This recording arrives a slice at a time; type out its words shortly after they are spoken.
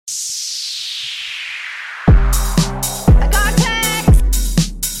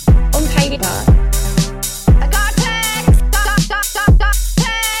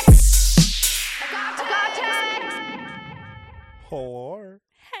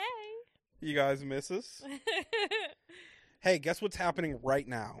You guys miss us? Hey, guess what's happening right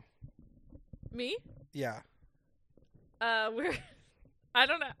now? Me? Yeah. We're. I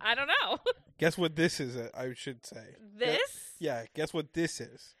don't know. Guess what this is, I should say. This? Yeah, guess what this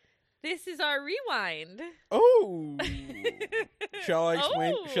is. This is our rewind. Oh. Shall I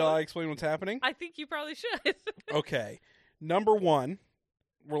Oh. explain what's happening? I think you probably should. Okay. Number one,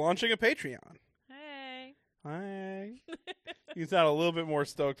 we're launching a Patreon. Hey. Hi. You sound a little bit more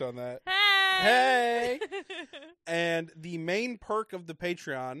stoked on that. Hey. And the main perk of the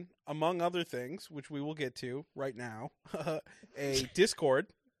Patreon, among other things, which we will get to right now, a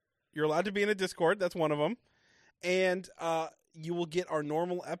Discord. You're allowed to be in a Discord. That's one of them. And you will get our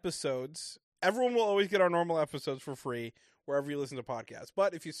normal episodes. Everyone will always get our normal episodes for free wherever you listen to podcasts.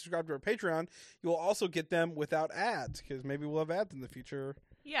 But if you subscribe to our Patreon, you will also get them without ads, because maybe we'll have ads in the future.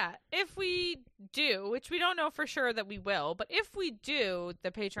 Yeah, if we do, which we don't know for sure that we will, but if we do, the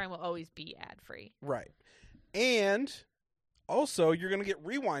Patreon will always be ad-free. Right. And also, you're going to get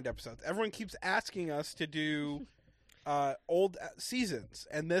rewind episodes. Everyone keeps asking us to do old seasons.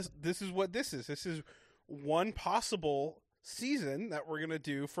 And this is what this is. This is one possible season that we're going to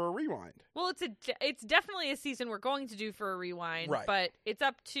do for a rewind. Well, it's definitely a season we're going to do for a rewind, right. But it's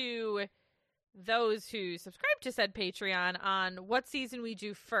up to those who subscribe to said Patreon on what season we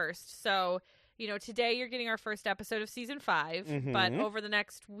do first. So, today you're getting our first episode of season 5, mm-hmm. but over the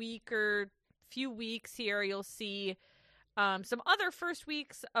next week or few weeks here, you'll see some other first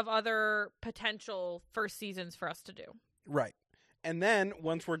weeks of other potential first seasons for us to do. Right. And then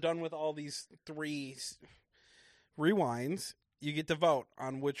once we're done with all these 3 rewinds, you get to vote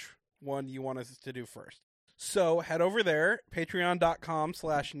on which one you want us to do first. So head over there,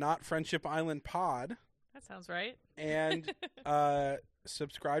 patreon.com/NotFriendshipIslandPod. That sounds right. And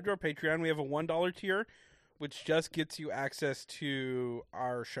subscribe to our Patreon. We have a $1 tier, which just gets you access to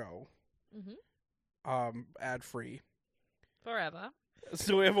our show. Mm-hmm. Ad-free. Forever.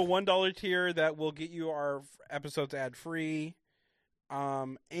 So we have a $1 tier that will get you our episodes ad-free.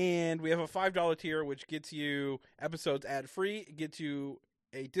 And we have a $5 tier, which gets you episodes ad-free. It gets you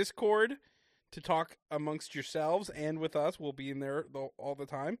a Discord to talk amongst yourselves and with us. We'll be in there all the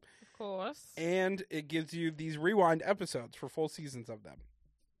time. Of course. And it gives you these rewind episodes for full seasons of them.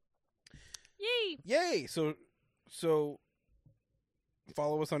 Yay! Yay! So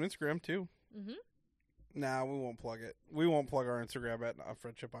follow us on Instagram, too. Mm-hmm. Nah, we won't plug it. We won't plug our Instagram at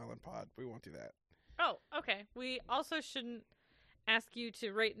Friendship Island Pod. We won't do that. Oh, okay. We also shouldn't ask you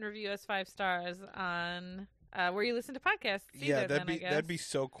to rate and review us 5 stars on where you listen to podcasts. Yeah, that'd be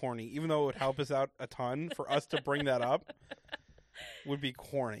so corny. Even though it would help us out a ton, for us to bring that up would be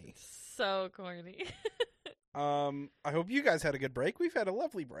corny. So corny. I hope you guys had a good break. We've had a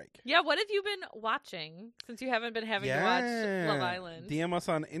lovely break. Yeah, what have you been watching since you haven't been having to watch Love Island? DM us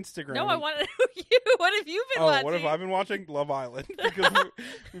on Instagram. No, I want to know you. What have you been watching? What have I been watching? Love Island. Because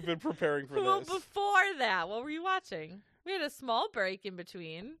we've been preparing for well, this. Before that, what were you watching? We had a small break in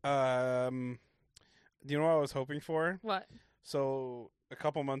between. Do you know what I was hoping for? What? So a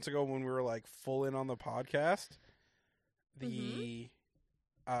couple months ago, when we were like full in on the podcast, the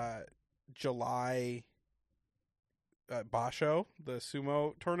July Basho, the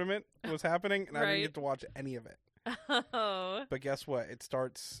sumo tournament, was happening, and I didn't get to watch any of it. Oh. But guess what? It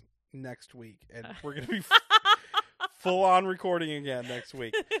starts next week, and we're gonna be full on recording again next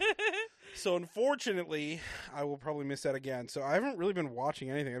week. So unfortunately, I will probably miss that again. So I haven't really been watching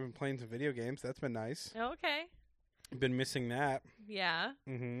anything. I've been playing some video games. That's been nice. Okay. Been missing that. Yeah.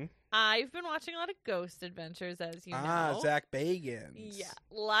 Mm-hmm. I've been watching a lot of Ghost Adventures, as you know. Zach Bagans. Yeah.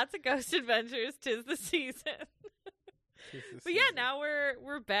 Lots of Ghost Adventures. 'Tis the season. But yeah, now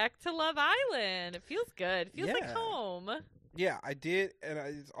we're back to Love Island. It feels good. It feels like home. Yeah, I did. And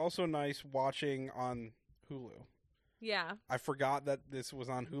it's also nice watching on Hulu. Yeah. I forgot that this was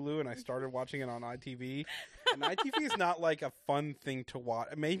on Hulu, and I started watching it on ITV. And ITV is not like a fun thing to watch.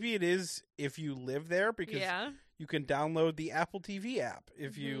 Maybe it is if you live there, because you can download the Apple TV app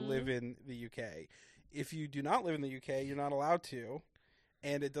if you live in the UK. If you do not live in the UK, you're not allowed to.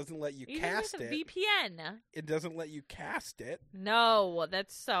 And it doesn't let you cast it. VPN. It doesn't let you cast it. No,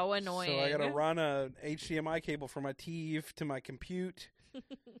 that's so annoying. So I got to run a HDMI cable from my TV to my compute.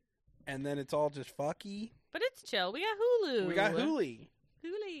 And then it's all just fucky. But it's chill. We got Hulu. We got Hulu.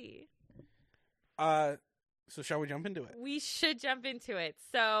 So shall we jump into it? We should jump into it.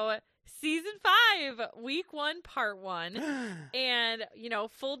 So season 5, week 1, part 1. And,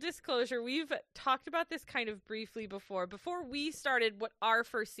 full disclosure, we've talked about this kind of briefly before. Before we started what our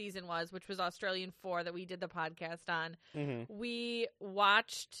first season was, which was Australian 4 that we did the podcast on, we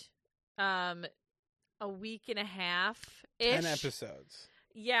watched a week and a half-ish. 10 episodes.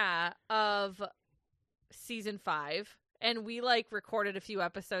 Yeah, of season 5. And we like recorded a few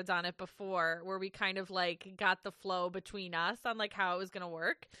episodes on it before where we kind of like got the flow between us on like how it was going to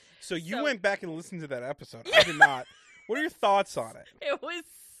work. So you went back and listened to that episode. I did not. What are your thoughts on it? It was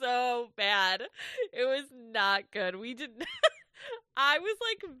so bad. It was not good. We didn't. I was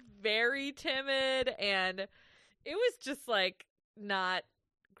like very timid and it was just like not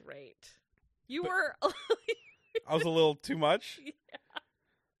great. You were. I was a little too much.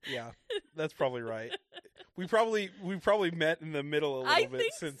 Yeah, that's probably right. We probably met in the middle a little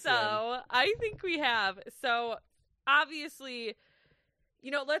bit since then. I think we have. So obviously,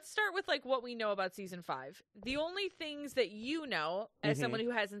 let's start with like what we know about season 5. The only things that you know, as someone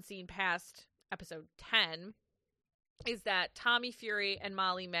who hasn't seen past episode 10, is that Tommy Fury and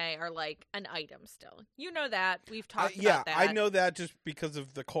Molly May are like an item still. You know that. We've talked about that. I know that just because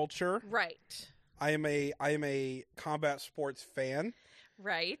of the culture. Right. I am a combat sports fan.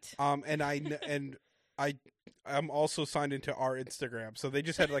 Right. And I'm also signed into our Instagram. So they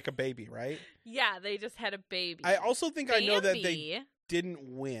just had like a baby, right? Yeah, they just had a baby. I also think I know that they didn't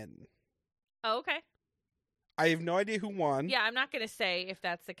win. Oh, okay. I have no idea who won. Yeah, I'm not going to say if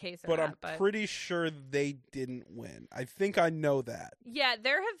that's the case or but not. I'm pretty sure they didn't win. I think I know that. Yeah,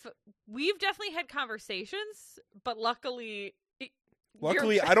 we've definitely had conversations, but luckily,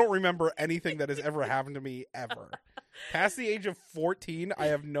 I don't remember anything that has ever happened to me ever. Past the age of 14, I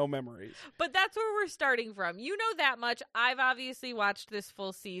have no memories. But that's where we're starting from. You know that much. I've obviously watched this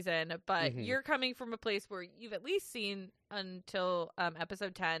full season, but you're coming from a place where you've at least seen until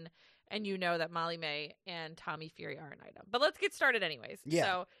episode 10, and you know that Molly May and Tommy Fury are an item. But let's get started anyways. Yeah.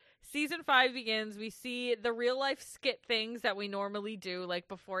 So season 5 begins. We see the real life skit things that we normally do, like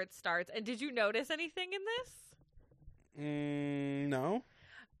before it starts. And did you notice anything in this? No.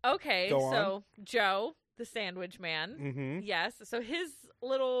 Okay, Go on. so Joe, the sandwich man, yes. So his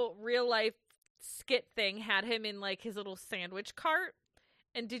little real life skit thing had him in like his little sandwich cart.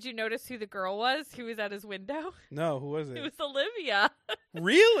 And did you notice who the girl was who was at his window? No, who was it? It was Olivia.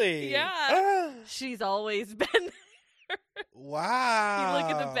 Really? Yeah. She's always been there. Wow. You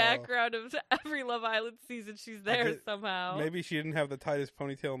look at the background of every Love Island season, she's there somehow. Maybe she didn't have the tightest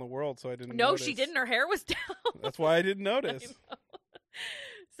ponytail in the world, so I didn't No, notice. she didn't. Her hair was down. That's why I didn't notice. I know.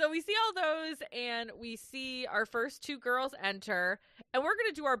 So we see all those, and we see our first 2 girls enter, and we're going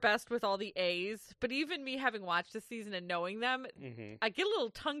to do our best with all the A's, but even me having watched this season and knowing them, I get a little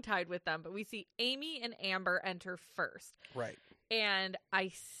tongue-tied with them, but we see Amy and Amber enter first. Right. And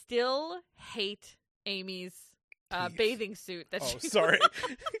I still hate Amy's bathing suit. Sorry.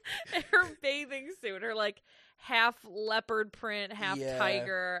 Her bathing suit, her like half leopard print, half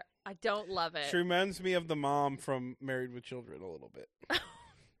tiger. I don't love it. She reminds me of the mom from Married with Children a little bit.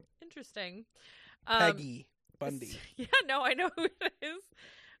 Interesting. Peggy Bundy. Yeah, no, I know who it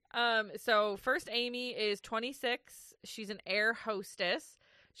is. So first, Amy is 26. She's an air hostess.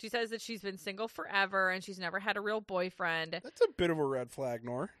 She says that she's been single forever and she's never had a real boyfriend. That's a bit of a red flag,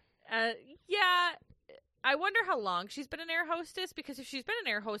 Nor. Yeah. I wonder how long she's been an air hostess, because if she's been an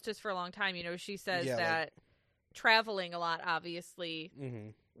air hostess for a long time, she says that traveling a lot obviously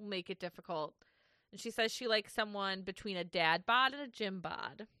will make it difficult. And she says she likes someone between a dad bod and a gym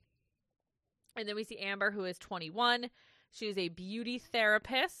bod. And then we see Amber, who is 21. She is a beauty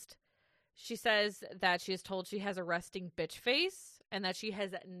therapist. She says that she is told she has a resting bitch face and that she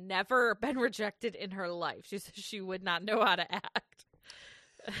has never been rejected in her life. She says she would not know how to act.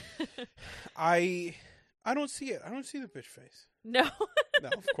 I don't see it. I don't see the bitch face. No. No,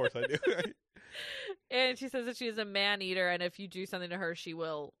 of course I do. And she says that she is a man eater, and if you do something to her, she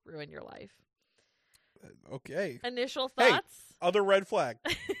will ruin your life. Okay. Initial thoughts? Hey, other red flag.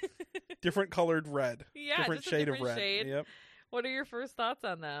 Different colored red. Yeah, different shade of red. Shade. Yep. What are your first thoughts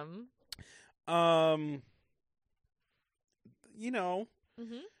on them? I'm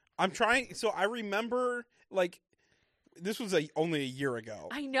trying. So I remember, like, this was only a year ago.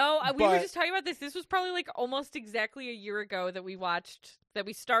 I know. We were just talking about this. This was probably like almost exactly a year ago that we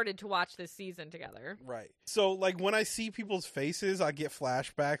started to watch this season together. Right. So, like, when I see people's faces, I get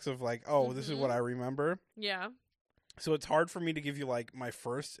flashbacks of like, oh, this is what I remember. Yeah. So it's hard for me to give you like my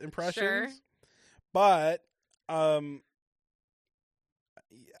first impressions. Sure. But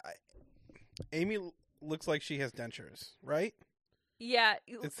Amy looks like she has dentures, right? Yeah,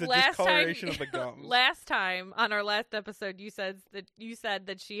 it's the discoloration of the gums. Last time on our last episode, you said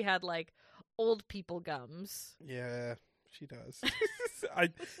that she had like old people gums. Yeah, she does.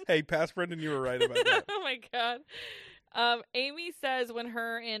 Hey, past Brendan, you were right about that. Oh my god. Amy says when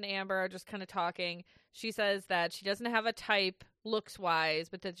her and Amber are just kind of talking, she says that she doesn't have a type looks wise,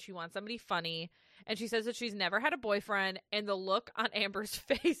 but that she wants somebody funny. And she says that she's never had a boyfriend, and the look on Amber's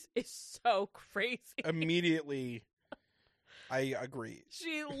face is so crazy. Immediately, I agree.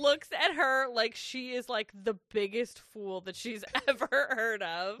 She looks at her like she is like the biggest fool that she's ever heard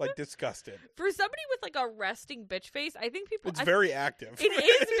of. Like disgusted. For somebody with like a resting bitch face, I think people... It's very active. It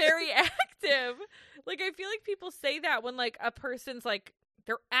is very active. Like, I feel like people say that when like a person's like,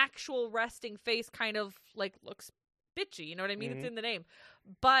 their actual resting face kind of like looks bitchy. You know what I mean? It's in the name.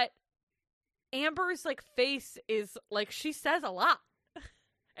 But Amber's like face is like, she says a lot.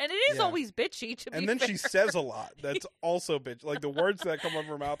 And it is always bitchy, to be fair. And then she says a lot. That's also bitchy. Like, the words that come out of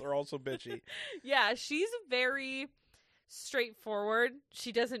her mouth are also bitchy. Yeah, she's very straightforward.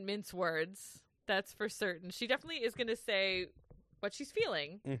 She doesn't mince words. That's for certain. She definitely is going to say what she's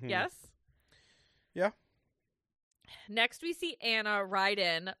feeling. Mm-hmm. Yes? Yeah. Next, we see Anna ride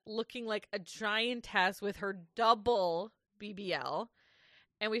in looking like a giantess with her double BBL.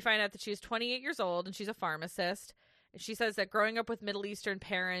 And we find out that she's 28 years old and she's a pharmacist. She says that growing up with Middle Eastern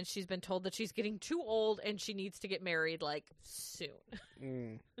parents, she's been told that she's getting too old and she needs to get married, like,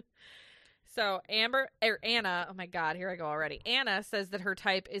 soon. So Anna, oh my God, here I go already. Anna says that her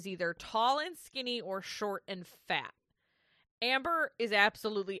type is either tall and skinny or short and fat. Amber is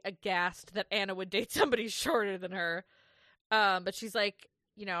absolutely aghast that Anna would date somebody shorter than her. But she's like,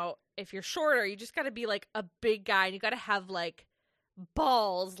 you know, if you're shorter, you just got to be like a big guy and you got to have like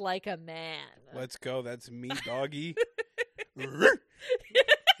balls like a man. Let's go. That's me, doggy. You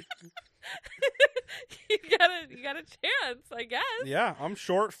got a chance, I guess. Yeah, I'm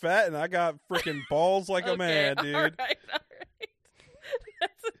short, fat, and I got freaking balls like a man, dude. All right.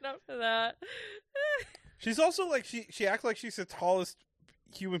 That's enough of that. She's also like she acts like she's the tallest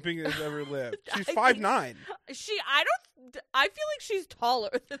human being that's ever lived. She's 5'9". I feel like she's taller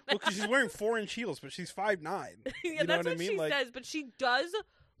than that. Well, because she's wearing 4-inch heels, but she's 5'9". Yeah, you know that's what I mean? She says, but she does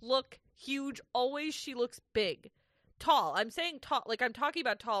look huge. Always, she looks big, tall. I'm saying tall, like I'm talking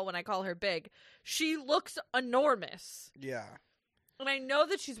about tall when I call her big. She looks enormous. Yeah, and I know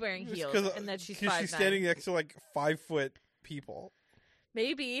that she's wearing heels and that she's 5'9". Because she's standing next to like 5-foot people.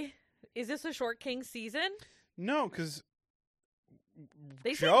 Maybe. Is this a short king season? No, because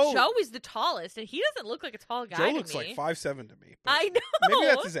they said Joe is the tallest, and he doesn't look like a tall guy. Joe looks like 5'7" to me. I know. Maybe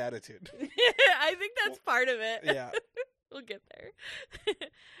that's his attitude. I think that's part of it. Yeah. We'll get there.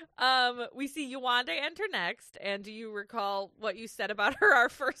 We see Yewande enter next, and do you recall what you said about her our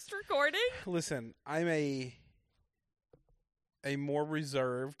first recording? Listen, I'm a more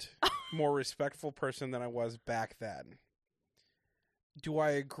reserved, more respectful person than I was back then. Do I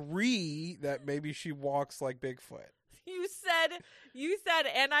agree that maybe she walks like Bigfoot? You said,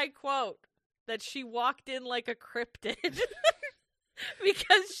 and I quote, that she walked in like a cryptid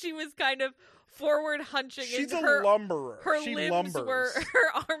because she was kind of forward hunching. She's and a lumberer. Her she limbs lumbers.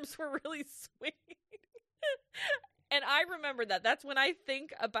 her arms were really swinging. And I remember that. That's when I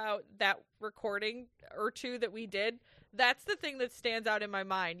think about that recording or two that we did. That's the thing that stands out in my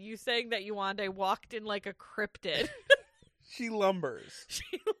mind. You saying that Yewande walked in like a cryptid. She lumbers. She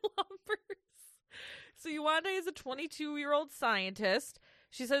lumbers. So Yewande is a 22-year-old scientist.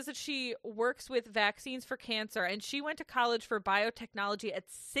 She says that she works with vaccines for cancer, and she went to college for biotechnology at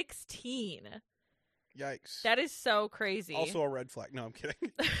 16. Yikes. That is so crazy. Also a red flag. No, I'm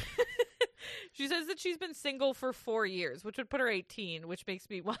kidding. She says that she's been single for 4 years, which would put her 18, which makes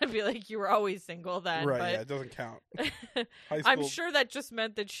me want to be like, you were always single then. Right, but yeah, it doesn't count. I'm sure that just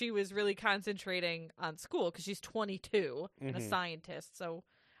meant that she was really concentrating on school because she's 22 and a scientist. So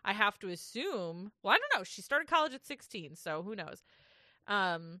I have to assume, well, I don't know. She started college at 16, so who knows?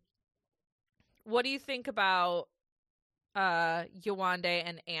 What do you think about Yewande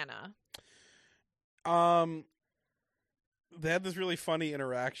and Anna? They had this really funny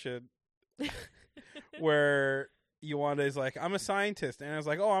interaction where Yewande's like, I'm a scientist, and I was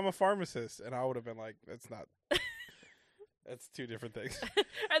like, oh, I'm a pharmacist, and I would have been like, that's two different things.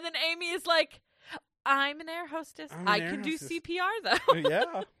 And then Amy is like, I'm an air hostess. I can do CPR though.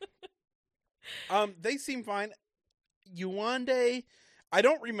 Yeah. They seem fine. Yewande, I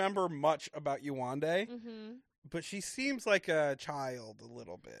don't remember much about Yewande, but she seems like a child a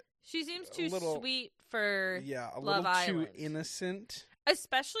little bit. She seems too sweet for Love Island. Too innocent.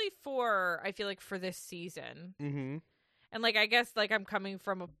 Especially I feel like for this season. Mm-hmm. And like, I guess like I'm coming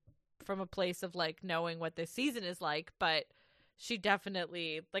from a place of like knowing what this season is like, but she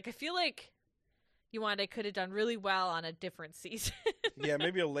definitely, like, I feel like Yewande could have done really well on a different season. Yeah,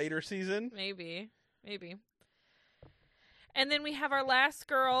 maybe a later season. Maybe. And then we have our last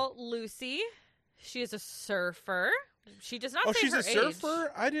girl, Lucy. She is a surfer. She does not say her age. Oh, she's a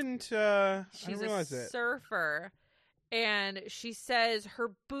surfer? I didn't realize that. She's a surfer. And she says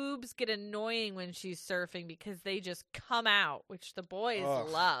her boobs get annoying when she's surfing because they just come out, which the boys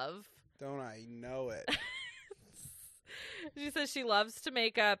love. Don't I know it? She says she loves to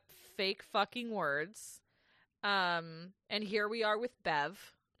make up fake fucking words. And here we are with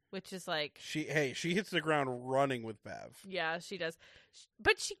Bev, which is like... She hits the ground running with Bev. Yeah, she does.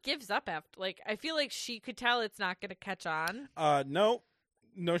 But she gives up after... Like, I feel like she could tell it's not going to catch on. No,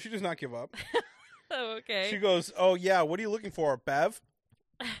 she does not give up. Oh, okay. She goes, "Oh, yeah, what are you looking for, Bev?"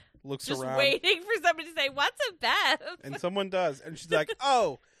 Looks just around. waiting for somebody to say, "What's a Bev?" And someone does. And she's like,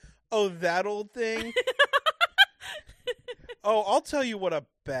 oh, that old thing? Oh, I'll tell you what a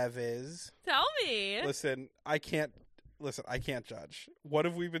Bev is. Tell me. Listen, I can't judge. What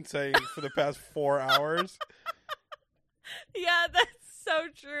have we been saying for the past 4 hours? Yeah, that's so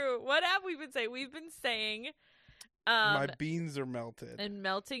true. What have we been saying? We've been saying... my beans are melted. And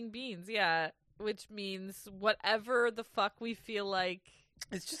melting beans, yeah. Which means whatever the fuck we feel like.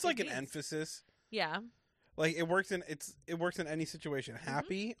 It's just like an emphasis. Yeah. Like it works in any situation.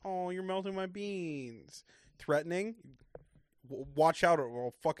 Happy, oh, you're melting my beans. Threatening, watch out or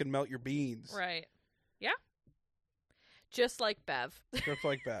we'll fucking melt your beans. Right. Yeah. Just like Bev. Just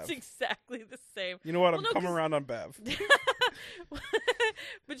like Bev. It's exactly the same. You know what? I'm coming around on Bev.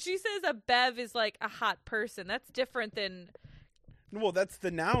 But she says a Bev is like a hot person. That's different than... Well, that's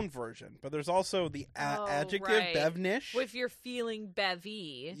the noun version, but there's also the adjective, right. Bevnish. Well, if you're feeling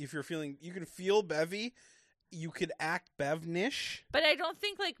bevy. If you're feeling, you can feel bevy. You could act Bevnish. But I don't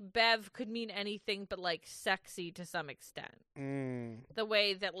think like Bev could mean anything but like sexy to some extent. The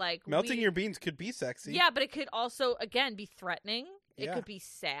way that like melting your beans could be sexy. Yeah, but it could also again be threatening. It Yeah. could be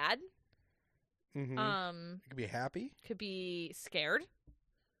sad. Mm-hmm. It could be happy. Could be scared.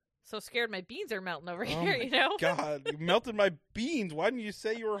 So scared my beans are melting over here, you know? God, you melted my beans. Why didn't you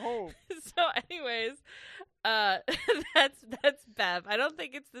say you were home? So anyways, that's Bev. I don't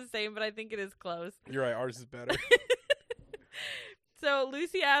think it's the same, but I think it is close. You're right, ours is better. So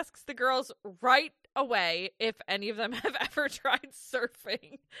Lucy asks the girls right away if any of them have ever tried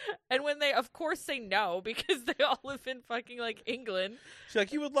surfing. And when they of course say no, because they all live in fucking like England. She's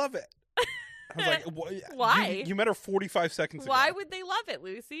like, you would love it. I was like, why? You met her 45 seconds ago. Why would they love it,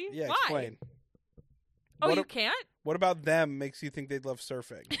 Lucy? Yeah, why? explain. Oh, you can't? What about them makes you think they'd love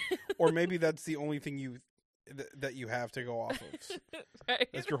surfing? Or maybe that's the only thing that you have to go off of. Right.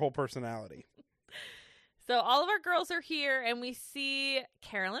 That's your whole personality. So all of our girls are here, and we see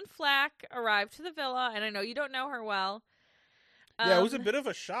Carolyn Flack arrive to the villa, and I know you don't know her well. Yeah, it was a bit of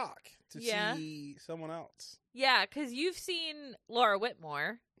a shock to yeah. see someone else. Yeah, because you've seen Laura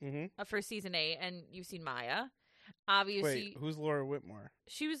Whitmore for season 8, and you've seen Maya. Obviously, wait, who's Laura Whitmore?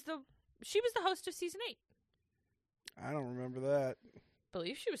 She was the host of season 8. I don't remember that. I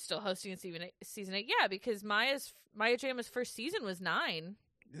believe she was still hosting in season 8. Yeah, because Maya Jama's first season was 9.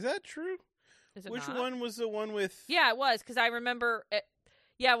 Is that true? Is it Which not? one was the one with? Yeah, it was because I remember it.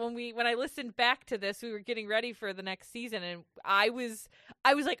 Yeah, when I listened back to this, we were getting ready for the next season, and I was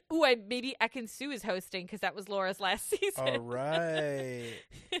like, "Ooh, maybe Ekin Sue is hosting," because that was Laura's last season. All right.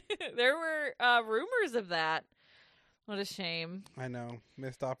 There were rumors of that. What a shame. I know,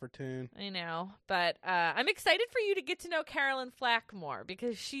 missed opportune. I know, but I'm excited for you to get to know Carolyn Flack more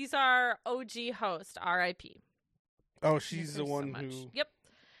because she's our OG host. R.I.P. Oh, she's the one who. Yep.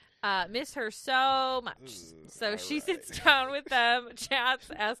 Miss her so much. So she sits down with them, chats,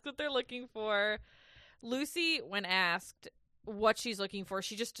 asks what they're looking for. Lucy, when asked what she's looking for,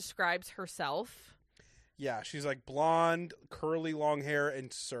 she just describes herself. Yeah, she's like blonde, curly, long hair,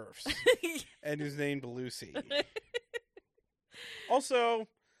 and surfs. And is named Lucy. Also,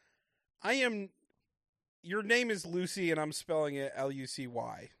 your name is Lucy, and I'm spelling it Lucy.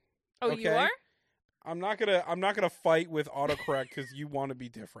 Oh, okay? You are? I'm not gonna fight with autocorrect because you want to be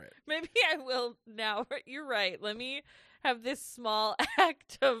different. Maybe I will now. You're right. Let me have this small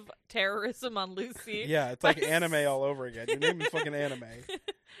act of terrorism on Lucy. Yeah, it's like anime all over again. Your name is fucking Anime.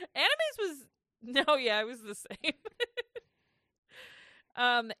 Anime's was it was the same.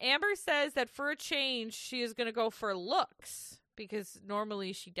 Amber says that for a change, she is going to go for looks because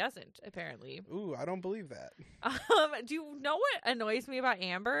normally she doesn't. Apparently. Ooh, I don't believe that. Do you know what annoys me about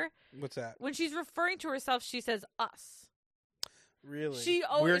Amber? What's that? When she's referring to herself, she says us. Really?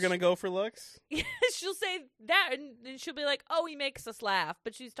 We're going to go for looks? Yeah, she'll say that, and she'll be like, "Oh, he makes us laugh,"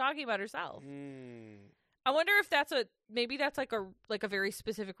 but she's talking about herself. I wonder if that's maybe that's like a very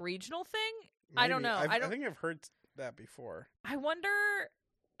specific regional thing. Maybe. I don't know. I think I've heard that before. I wonder,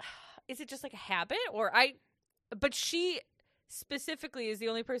 is it just like a habit, but she specifically is the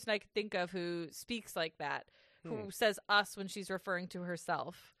only person I could think of who speaks like that, who says us when she's referring to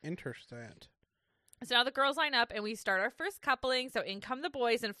herself. Interesting. So now the girls line up and we start our first coupling. So in come the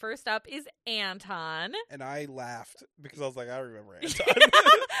boys, and first up is Anton. And I laughed because I was like, I remember Anton.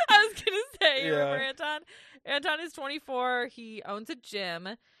 I was going to say, you Yeah. remember Anton? Anton is 24. He owns a gym.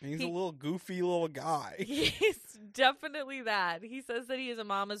 He's a little goofy little guy. He's definitely that. He says that he is a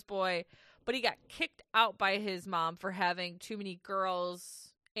mama's boy, but he got kicked out by his mom for having too many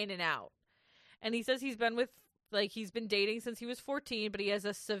girls in and out. And he says he's been dating since he was 14, but he has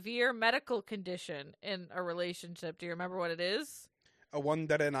a severe medical condition in a relationship. Do you remember what it is? A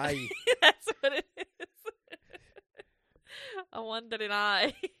wonder and I. That's what it is. A wonder and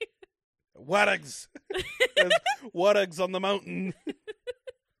I. Wattags. Wattags on the mountain.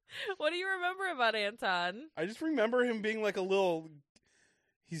 What do you remember about Anton? I just remember him being like a little.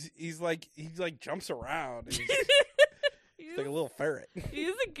 He's like jumps around. He's like a little ferret.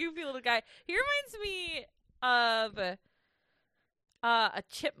 He's a goofy little guy. He reminds me of a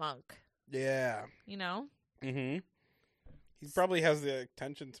chipmunk. Yeah. You know? Mm-hmm. He probably has the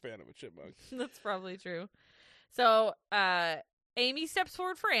attention span of a chipmunk. That's probably true. So, Amy steps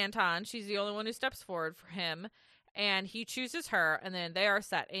forward for Anton. She's the only one who steps forward for him. And he chooses her, and then they are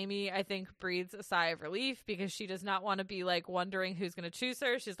set. Amy, I think, breathes a sigh of relief because she does not want to be, like, wondering who's going to choose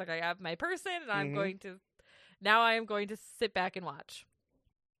her. She's like, I have my person, and I am going to sit back and watch.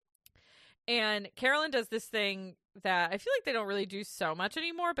 And Carolyn does this thing that I feel like they don't really do so much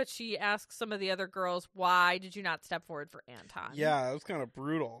anymore, but she asks some of the other girls, why did you not step forward for Anton? Yeah, that was kind of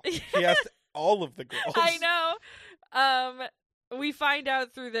brutal. She asked all of the girls. I know. We find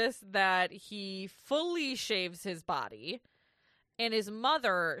out through this that he fully shaves his body and his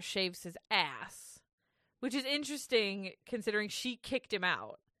mother shaves his ass, which is interesting considering she kicked him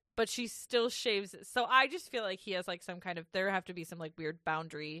out, but she still shaves it. So I just feel like he has like there have to be some like weird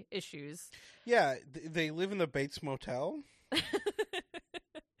boundary issues. Yeah, they live in the Bates Motel.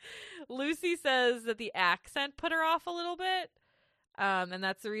 Lucy says that the accent put her off a little bit. And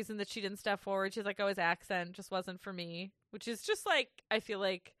that's the reason that she didn't step forward. She's like, oh, his accent just wasn't for me, which is just like, I feel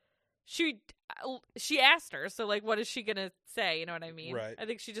like she asked her. So like, what is she going to say? You know what I mean? Right. I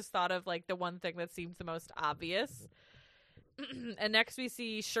think she just thought of like the one thing that seemed the most obvious. And next we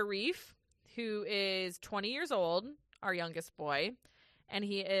see Sharif, who is 20 years old, our youngest boy, and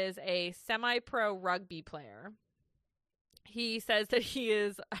he is a semi-pro rugby player. He says that he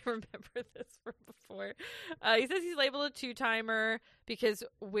is, I remember this from before, he says he's labeled a two-timer because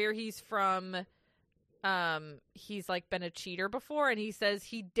where he's from, he's like been a cheater before, and he says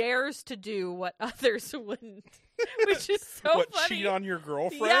he dares to do what others wouldn't, which is so what, funny. Cheat on your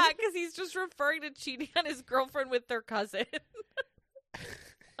girlfriend? Yeah, because he's just referring to cheating on his girlfriend with their cousin.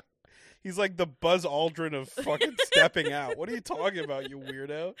 He's like the Buzz Aldrin of fucking stepping out. What are you talking about, you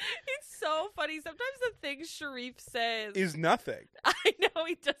weirdo? It's so funny. Sometimes the things Sharif says Is nothing. I know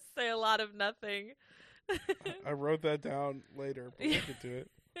he does say a lot of nothing. I wrote that down later, but we'll get to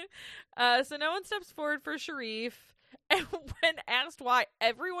it. So no one steps forward for Sharif, and when asked why,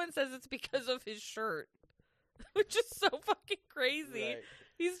 everyone says it's because of his shirt, which is so fucking crazy. Right.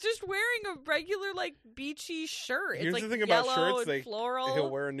 He's just wearing a regular, like, beachy shirt. Here's it's the like thing about yellow shirts, and floral. He'll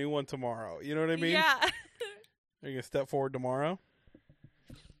wear a new one tomorrow. You know what I mean? Yeah. Are you going to step forward tomorrow?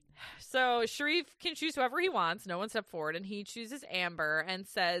 So Sharif can choose whoever he wants. No one stepped forward, and he chooses Amber and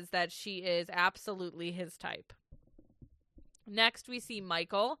says that she is absolutely his type. Next, we see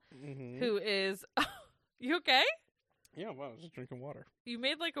Michael, who is... You okay? Yeah, well, I was just drinking water. You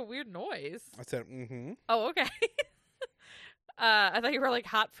made, like, a weird noise. I said, mm-hmm. Oh, okay. I thought you were, like,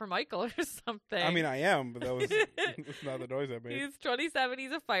 hot for Michael or something. I mean, I am, but that was that's not the noise I made. He's 27.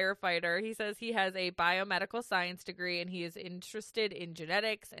 He's a firefighter. He says he has a biomedical science degree, and he is interested in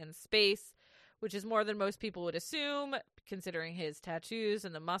genetics and space, which is more than most people would assume, considering his tattoos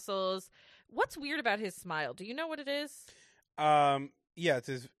and the muscles. What's weird about his smile? Do you know what it is? Yeah, it's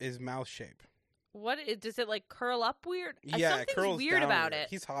his mouth shape. Does it, like, curl up weird? Yeah, Something's it curls weird down about weird. it.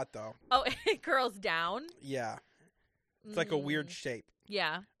 He's hot, though. Oh, it curls down? Yeah. It's like a weird shape.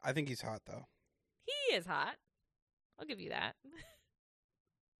 Yeah. I think he's hot, though. He is hot. I'll give you that.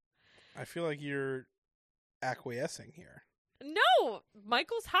 I feel like you're acquiescing here. No,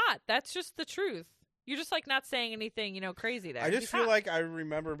 Michael's hot. That's just the truth. You're just, like, not saying anything, crazy there. I just He's feel hot. like I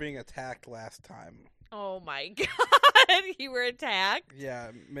remember being attacked last time. Oh, my God. You were attacked?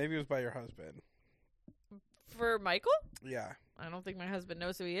 Yeah, maybe it was by your husband. For Michael? Yeah. I don't think my husband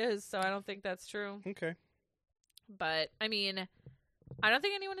knows who he is, so I don't think that's true. Okay. But, I mean, I don't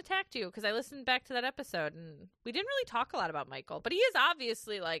think anyone attacked you, because I listened back to that episode, and we didn't really talk a lot about Michael. But he is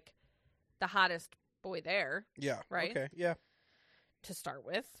obviously, like, the hottest boy there. Yeah. Right? Okay, yeah. To start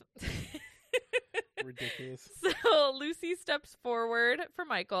with. Ridiculous. So Lucy steps forward for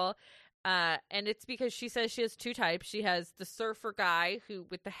Michael, And it's because she says she has two types. She has the surfer guy who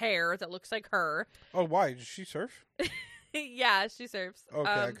with the hair that looks like her. Oh, why? Does she surf? Yeah, she surfs. Okay,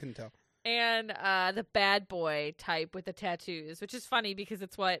 I couldn't tell. And the bad boy type with the tattoos, which is funny because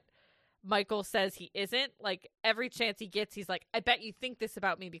it's what Michael says he isn't. Like, every chance he gets, he's like, I bet you think this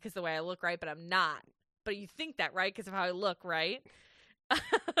about me because of the way I look, right? But I'm not. But you think that, right? Because of how I look, right?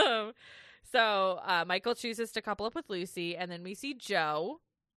 So Michael chooses to couple up with Lucy, and then we see Joe,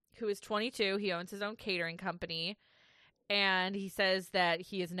 who is 22. He owns his own catering company, and he says that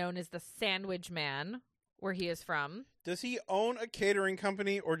he is known as the Sandwich Man, where he is from. Does he own a catering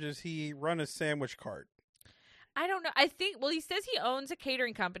company, or does he run a sandwich cart? I don't know. I think, well, he says he owns a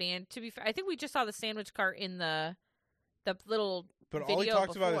catering company, and to be fair, I think we just saw the sandwich cart in the little But video all he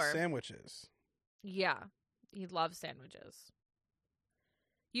talks before. about is sandwiches. Yeah, he loves sandwiches.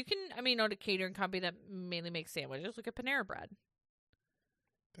 You can, own a catering company that mainly makes sandwiches. Look at Panera Bread.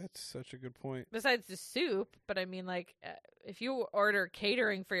 That's such a good point. Besides the soup, but if you order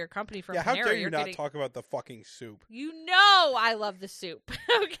catering for your company from Yeah, how Panera, dare you you're not getting... talk about the fucking soup? You know I love the soup,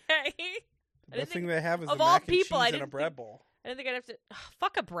 okay? The best thing they have is of the all mac and people, I cheese and a didn't bread think- bowl. I didn't think I'd have to...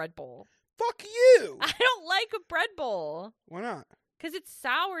 fuck a bread bowl. Fuck you! I don't like a bread bowl. Why not? Because it's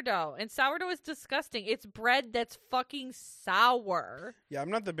sourdough, and sourdough is disgusting. It's bread that's fucking sour. Yeah,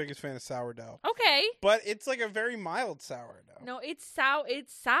 I'm not the biggest fan of sourdough. Okay. But it's like a very mild sourdough. No, it's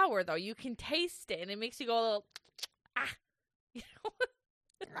sour, though. You can taste it, and it makes you go a little... You know?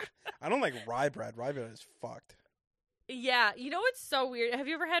 I don't like rye bread. Rye bread is fucked. Yeah. You know what's so weird? Have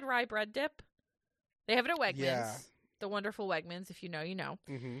you ever had rye bread dip? They have it at Wegmans. Yeah. The wonderful Wegmans. If you know, you know.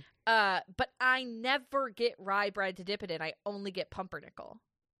 Mm-hmm. But I never get rye bread to dip it in. I only get pumpernickel.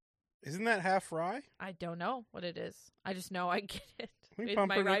 Isn't that half rye? I don't know what it is. I just know I get it. I think in my rye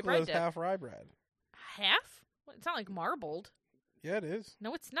pumpernickel bread is dip. half rye bread. Half? Well, it's not like marbled. Yeah, it is.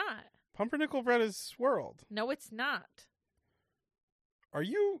 No, it's not. Pumpernickel bread is swirled. No, it's not. Are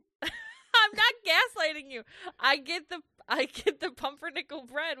you? I'm not gaslighting you. I get the pumpernickel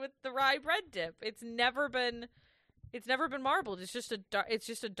bread with the rye bread dip. It's never been marbled. It's just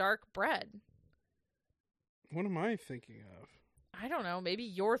a dark bread. What am I thinking of? I don't know. Maybe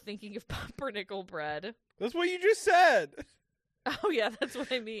you're thinking of pumpernickel bread. That's what you just said. Oh yeah, that's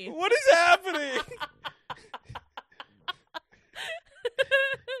what I mean. What is happening?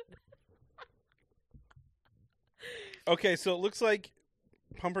 Okay, so it looks like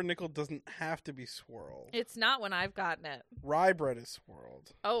pumpernickel doesn't have to be swirled. It's not when I've gotten it. Rye bread is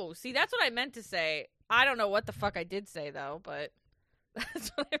swirled. Oh, see, that's what I meant to say. I don't know what the fuck I did say, though, but that's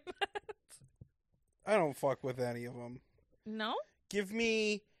what I meant. I don't fuck with any of them. No? Give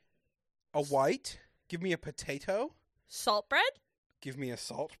me a white. Give me a potato. Salt bread? Give me a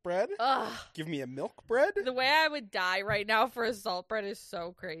salt bread. Ugh. Give me a milk bread. The way I would die right now for a salt bread is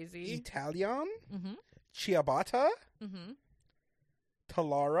so crazy. Italian. Mm-hmm. Ciabatta. Mm-hmm.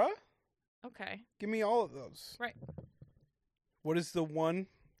 Talara. Okay. Give me all of those. Right. What is the one?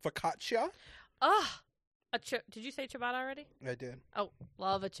 Focaccia? Ugh. Did you say ciabatta already? I did. Oh,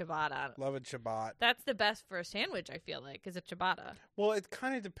 love a ciabatta. Love a ciabatta. That's the best for a sandwich, I feel like, is a ciabatta. Well, it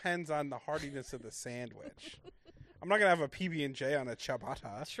kind of depends on the hardiness of the sandwich. I'm not going to have a PB&J on a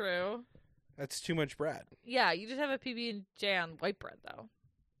ciabatta. True. That's too much bread. Yeah, you just have a PB&J on white bread, though.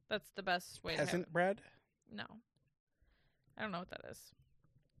 That's the best way to have Peasant it. bread? No. I don't know what that is.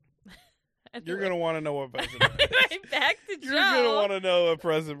 You're going to want to know what peasant bread is. Right back to Joe. You're going to want to know what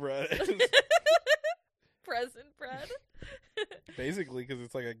present bread is. Present bread. Basically, because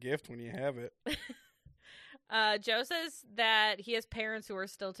it's like a gift when you have it. Joe says that he has parents who are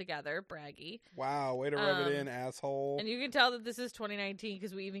still together, braggy. Wow, way to rub it in, asshole. And you can tell that this is 2019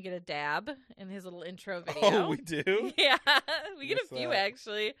 because we even get a dab in his little intro video. Oh, we do? Yeah, we get Missed a few that.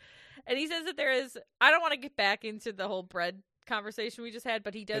 actually. And he says that there is, I don't want to get back into the whole bread conversation we just had,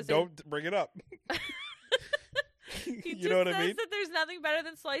 but he does say, Don't bring it up. he You just know what I says mean? that there's nothing better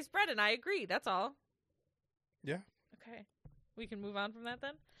than sliced bread, and I agree. That's all. Yeah. Okay. We can move on from that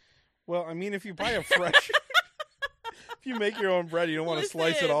then? Well, I mean, if you buy a fresh... if you make your own bread, you don't want to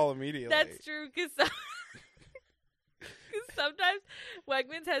slice it Listen, all immediately. That's true, because sometimes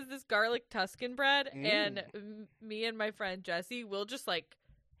Wegmans has this garlic Tuscan bread, and me and my friend Jesse will just, like,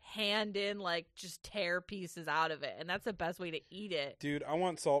 hand in, like, just tear pieces out of it, and that's the best way to eat it. Dude, I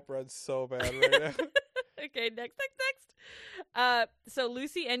want salt bread so bad right now. Okay, next. So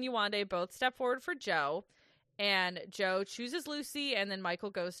Lucy and Yewande both step forward for Joe, and Joe chooses Lucy, and then Michael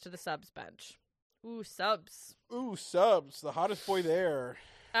goes to the subs bench. Ooh, subs. Ooh, subs. The hottest boy there.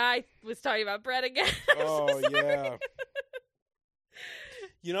 I was talking about bread again. I'm so Oh, sorry. yeah.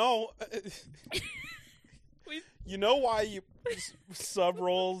 You know, You know why sub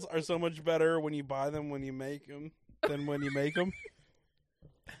rolls are so much better when you buy them when you make them than when you make them?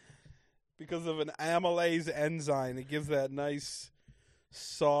 Because of an amylase enzyme. It gives that nice,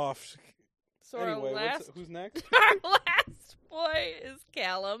 soft... So anyway, who's next? Our last boy is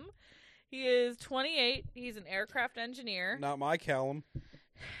Callum. He is 28. He's an aircraft engineer. Not my Callum.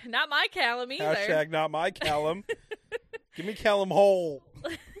 Not my Callum either. Hashtag not my Callum. Give me Callum whole.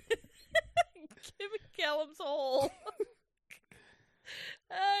 Give me Callum's hole.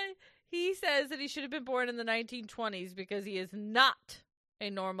 He says that he should have been born in the 1920s because he is not a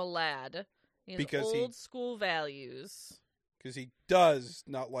normal lad. He has old school values. Because he does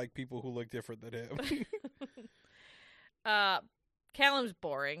not like people who look different than him. Callum's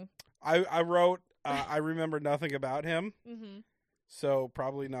boring. I wrote, I remember nothing about him. Mm-hmm. So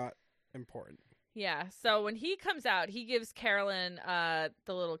probably not important. Yeah. So when he comes out, he gives Carolyn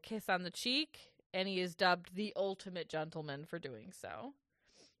the little kiss on the cheek, and he is dubbed the ultimate gentleman for doing so.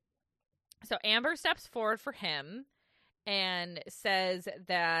 So Amber steps forward for him and says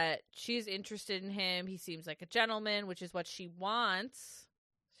that she's interested in him. He seems like a gentleman, which is what she wants,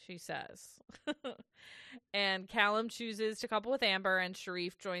 she says. And Callum chooses to couple with Amber, and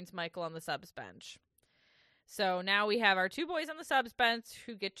Sharif joins Michael on the subs bench. So now we have our two boys on the subs bench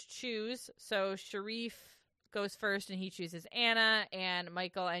who get to choose. So Sharif goes first, and he chooses Anna, and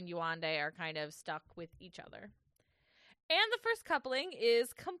Michael and Yewande are kind of stuck with each other. And the first coupling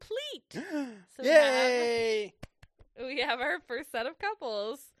is complete. So Yay! We have our first set of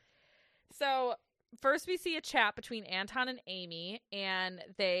couples. So first we see a chat between Anton and Amy, and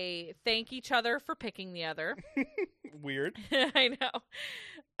they thank each other for picking the other. Weird. I know.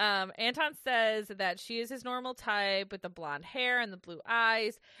 Anton says that she is his normal type with the blonde hair and the blue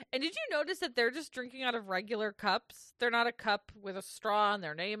eyes. And did you notice that they're just drinking out of regular cups? They're not a cup with a straw and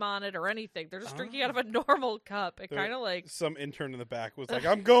their name on it or anything. They're just drinking out of a normal cup. It kind of like... Some intern in the back was like,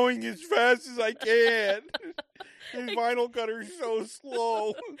 I'm going as fast as I can. His vinyl cutter's so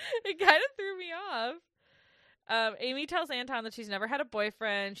slow. It kind of threw me off. Amy tells Anton that she's never had a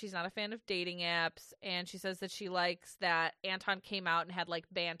boyfriend. She's not a fan of dating apps. And she says that she likes that Anton came out and had like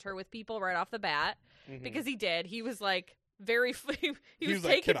banter with people right off the bat. Mm-hmm. Because he did. He was like very... he was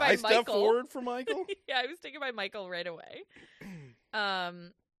like, taken can by I Michael. step forward for Michael? Yeah, he was taken by Michael right away.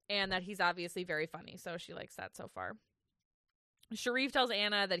 And that he's obviously very funny. So she likes that so far. Sharif tells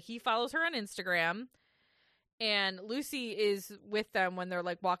Anna that he follows her on Instagram. And Lucy is with them when they're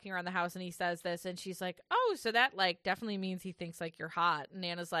like walking around the house, and he says this, and she's like, oh, so that like definitely means he thinks like you're hot. And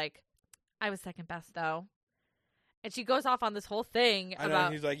Anna's like, I was second best though. And she goes off on this whole thing I know, about...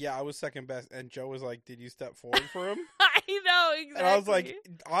 and he's like, yeah, I was second best. And Joe was like, did you step forward for him? I know, exactly. And I was like,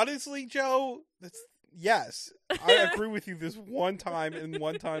 honestly, Joe, yes. I agree with you this one time and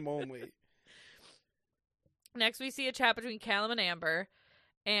one time only. Next, we see a chat between Callum and Amber.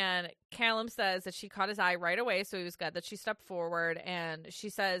 And Callum says that she caught his eye right away, so he was glad that she stepped forward. And she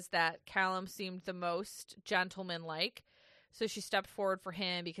says that Callum seemed the most gentleman-like, so she stepped forward for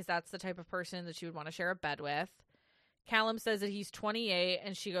him because that's the type of person that she would want to share a bed with. Callum says that he's 28,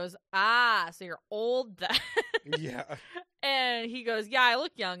 and she goes, so you're old then. Yeah. And he goes, yeah, I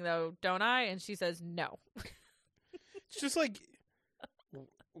look young, though, don't I? And she says, no. It's just like,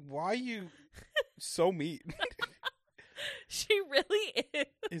 why are you so mean? She really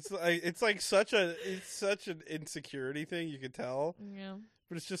is. It's like such an insecurity thing, you could tell. Yeah.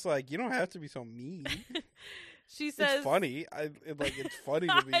 But it's just like, you don't have to be so mean. She says it's funny. It's funny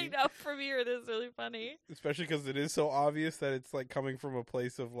to me. I know, from here it is really funny. Especially because it is so obvious that it's like coming from a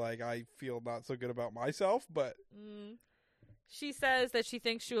place of like, I feel not so good about myself, but she says that she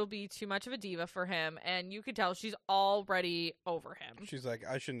thinks she will be too much of a diva for him, and you can tell she's already over him. She's like,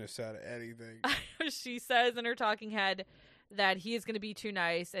 I shouldn't have said anything. She says in her talking head that he is going to be too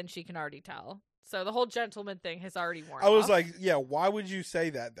nice, and she can already tell. So the whole gentleman thing has already worn off. I was like, yeah, why would you say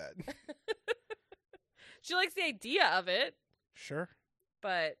that then? She likes the idea of it. Sure.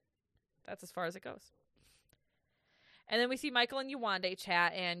 But that's as far as it goes. And then we see Michael and Yewande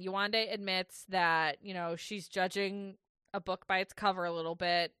chat, and Yewande admits that, she's judging a book by its cover a little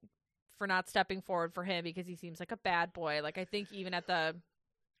bit for not stepping forward for him because he seems like a bad boy. Like, I think even at the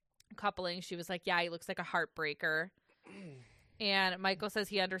coupling, she was like, yeah, he looks like a heartbreaker. And Michael says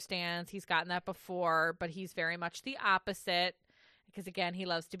he understands. He's gotten that before, but he's very much the opposite. Because, again, he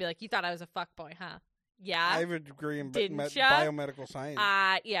loves to be like, you thought I was a fuckboy, huh? Yeah. I have a degree in Didn't ya? biomedical science.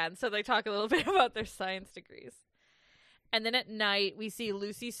 Yeah, and so they talk a little bit about their science degrees. And then at night, we see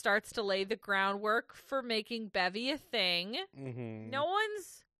Lucy starts to lay the groundwork for making Bevy a thing. Mm-hmm. No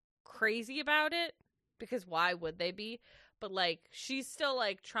one's crazy about it, because why would they be? But, like, she's still,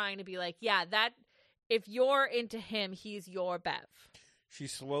 like, trying to be like, yeah, that if you're into him, he's your Bev.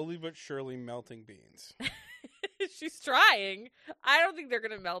 She's slowly but surely melting beans. She's trying. I don't think they're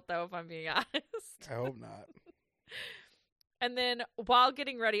going to melt, though, if I'm being honest. I hope not. And then while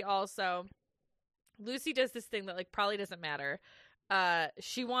getting ready also, Lucy does this thing that, like, probably doesn't matter.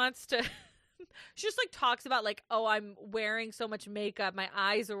 She wants to... She just, like, talks about, like, oh, I'm wearing so much makeup. My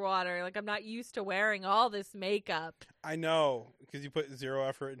eyes are watering. Like, I'm not used to wearing all this makeup. I know, because you put zero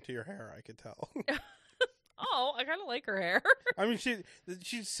effort into your hair, I could tell. Oh, I kind of like her hair. I mean,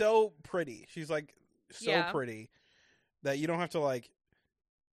 she's so pretty. She's, like, so pretty that you don't have to, like,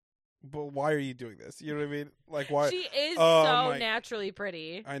 but why are you doing this? You know what I mean? Like, why? She is so naturally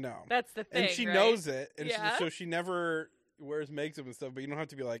pretty. I know. That's the thing, and she right? knows it. And yeah. so she never wears makeup and stuff, but you don't have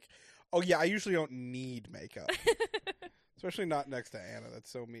to be like, oh, yeah, I usually don't need makeup. Especially not next to Anna.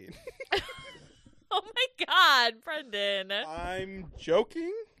 That's so mean. Oh, my God, Brendan. I'm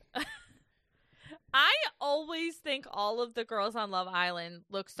joking. I always think all of the girls on Love Island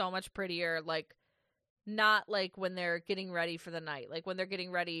look so much prettier, like, not like when they're getting ready for the night. Like when they're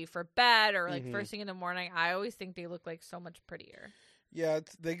getting ready for bed or like first thing in the morning, I always think they look like so much prettier. Yeah,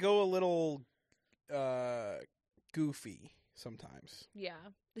 they go a little goofy sometimes. Yeah.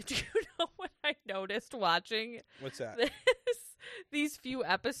 Did you know what I noticed watching? What's that? These few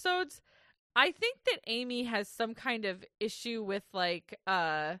episodes? I think that Amy has some kind of issue with like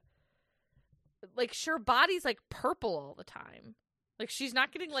her body's like purple all the time. Like, she's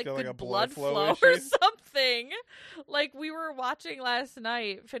not getting, like, good blood flow or something. Like, we were watching last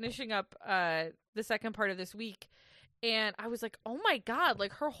night, finishing up the second part of this week, and I was like, oh, my God.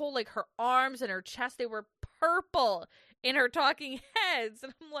 Like, her whole, like, her arms and her chest, they were purple in her talking heads.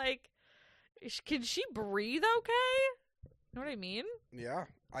 And I'm like, can she breathe okay? You know what I mean? Yeah.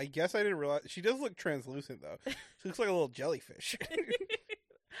 I guess I didn't realize. She does look translucent, though. She looks like a little jellyfish.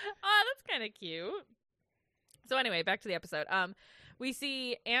 Oh, that's kind of cute. So anyway, back to the episode. We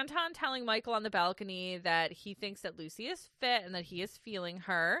see Anton telling Michael on the balcony that he thinks that Lucy is fit and that he is feeling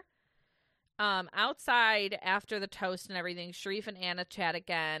her. Outside, after the toast and everything, Sharif and Anna chat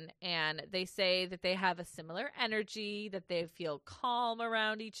again, and they say that they have a similar energy, that they feel calm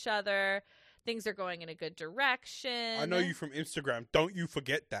around each other. Things are going in a good direction. I know you from Instagram. Don't you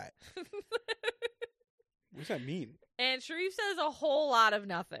forget that. What does that mean? And Sharif says a whole lot of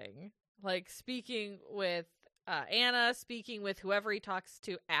nothing. Like, speaking with Anna, speaking with whoever he talks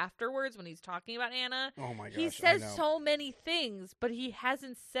to afterwards when he's talking about Anna. Oh my gosh, he says so many things, but he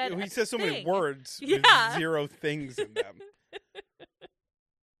hasn't said he says so many words with zero things in them.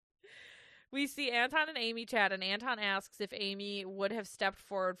 We see Anton and Amy chat, and Anton asks if Amy would have stepped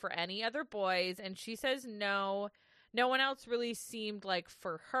forward for any other boys, and she says no. No one else really seemed like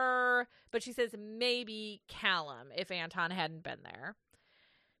for her, but she says maybe Callum if Anton hadn't been there.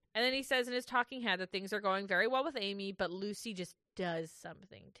 And then he says in his talking head that things are going very well with Amy, but Lucy just does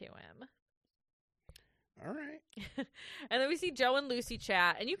something to him. All right. And then we see Joe and Lucy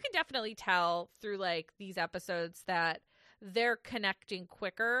chat, and you can definitely tell through like these episodes that they're connecting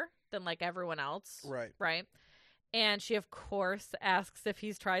quicker than like everyone else. Right. Right. And she, of course, asks if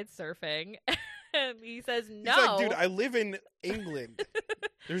he's tried surfing. And he says no. He's like, dude, I live in England.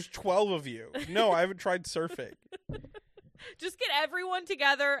 There's 12 of you. No, I haven't tried surfing. Just get everyone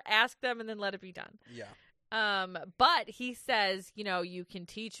together, ask them, and then let it be done. Yeah. But he says, you can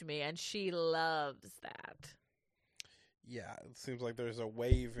teach me, and she loves that. Yeah, it seems like there's a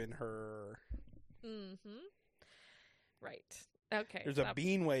wave in her. Mm-hmm. Right. Okay. There's a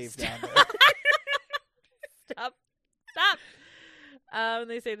bean wave down there. Stop.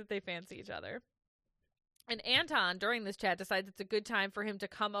 They say that they fancy each other. And Anton, during this chat, decides it's a good time for him to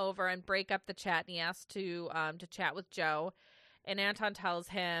come over and break up the chat, and he asks to chat with Joe. And Anton tells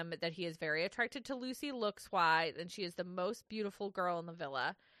him that he is very attracted to Lucy looks-wise, and she is the most beautiful girl in the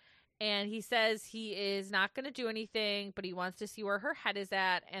villa. And he says he is not going to do anything, but he wants to see where her head is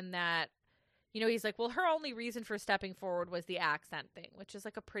at, and that, he's like, well, her only reason for stepping forward was the accent thing, which is,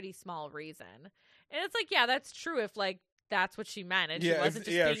 like, a pretty small reason. And it's like, yeah, that's true if, like, that's what she meant, and she wasn't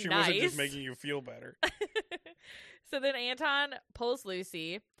just being she nice. wasn't just making you feel better. So then Anton pulls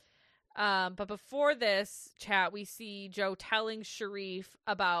Lucy. But before this chat, we see Joe telling Sharif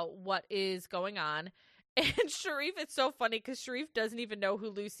about what is going on. And Sharif, it's so funny because Sharif doesn't even know who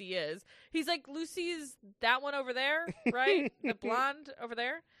Lucy is. He's like, Lucy is that one over there, right? The blonde over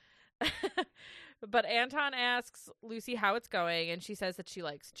there. But Anton asks Lucy how it's going, and she says that she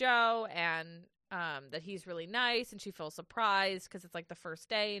likes Joe and that he's really nice, and she feels surprised because it's like the first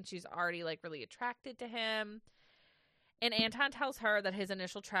day and she's already like really attracted to him. And Anton tells her that his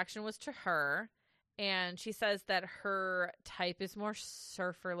initial attraction was to her, and she says that her type is more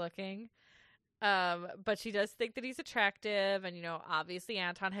surfer looking. But she does think that he's attractive, and obviously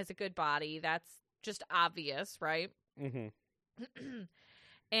Anton has a good body. That's just obvious, right? Mm-hmm.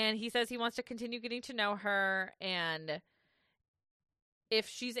 And he says he wants to continue getting to know her, and if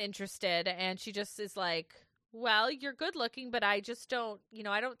she's interested, and she just is like, well, you're good looking, but I just don't,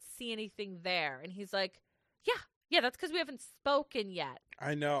 I don't see anything there. And he's like, yeah, that's because we haven't spoken yet.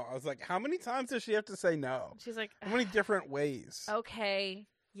 I know. I was like, how many times does she have to say no? She's like, how many different ways? Okay.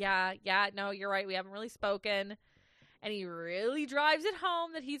 Yeah, no, you're right. We haven't really spoken. And he really drives it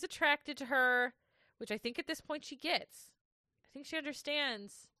home that he's attracted to her, which I think at this point she gets. I think she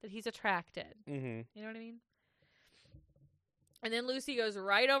understands that he's attracted. Mm-hmm. You know what I mean? And then Lucy goes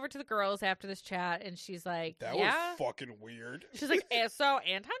right over to the girls after this chat, and she's like, that was fucking weird. She's like, so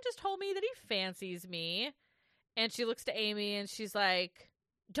Anton just told me that he fancies me. And she looks to Amy, and she's like,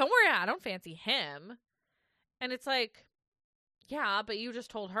 don't worry, I don't fancy him. And it's like, yeah, but you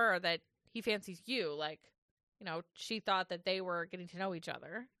just told her that he fancies you. Like, she thought that they were getting to know each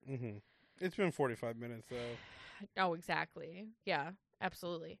other. Mm-hmm. It's been 45 minutes, though. Oh, exactly. Yeah,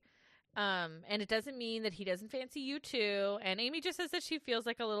 absolutely. And it doesn't mean that he doesn't fancy you too. And Amy just says that she feels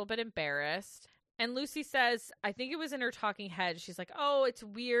like a little bit embarrassed. And Lucy says, I think it was in her talking head, she's like, oh, it's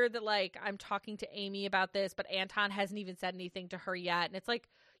weird that, like, I'm talking to Amy about this, but Anton hasn't even said anything to her yet. And it's like,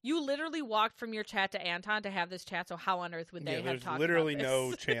 you literally walked from your chat to Anton to have this chat, so how on earth would they have talked about this? There's literally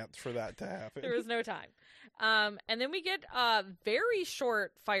no chance for that to happen. There was no time. And then we get a very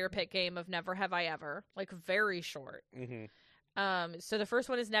short fire pit game of Never Have I Ever. Like, very short. Mm-hmm. So the first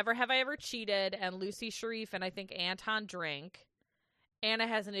one is Never Have I Ever Cheated, and Lucy, Sharif, and I think Anton drink. Anna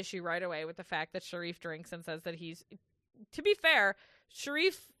has an issue right away with the fact that Sharif drinks and says that he's... To be fair,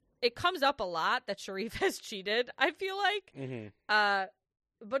 Sharif... It comes up a lot that Sharif has cheated, I feel like. Mm-hmm.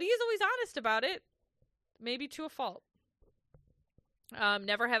 But he is always honest about it. Maybe to a fault.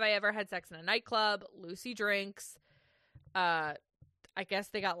 Never have I ever had sex in a nightclub. Lucy drinks. I guess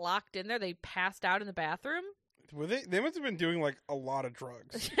they got locked in there. They passed out in the bathroom. Were they must have been doing, like, a lot of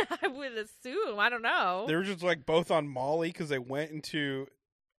drugs. I would assume. I don't know. They were just, like, both on Molly because they went into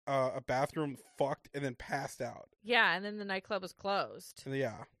a bathroom, fucked, and then passed out. Yeah, and then the nightclub was closed.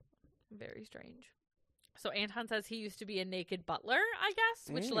 Yeah. Very strange. So Anton says he used to be a naked butler, I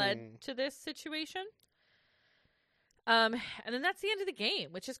guess, which led to this situation. And then that's the end of the game,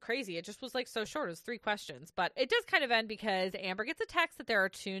 which is crazy. It just was like so short. It was 3 questions, but it does kind of end because Amber gets a text that there are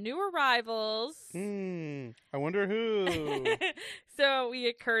 2 new arrivals. I wonder who. So we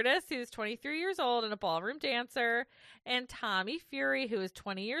get Curtis, who's 23 years old and a ballroom dancer, and Tommy Fury, who is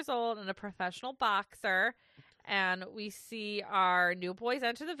 20 years old and a professional boxer. And we see our new boys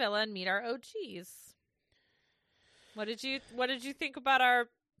enter the villa and meet our OGs. What did you think about our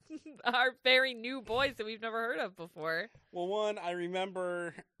very new boys that we've never heard of before? Well, one, I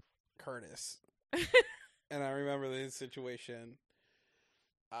remember Curtis. And I remember the situation.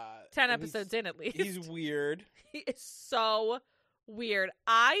 10 episodes in, at least. He's weird. He is so weird.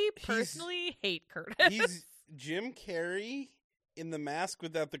 I personally hate Curtis. He's Jim Carrey in The Mask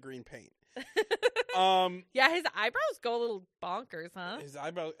without the green paint. Yeah, his eyebrows go a little bonkers, huh? His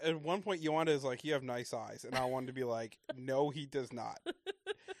eyebrow. At one point, Yolanda is like, "You have nice eyes," and I wanted to be like, "No, he does not."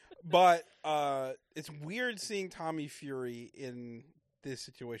 But it's weird seeing Tommy Fury in this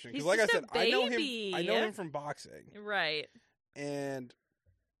situation because, like I said, I know him from boxing, right? And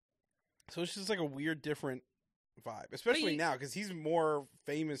so it's just like a weird, different vibe, especially now because he's more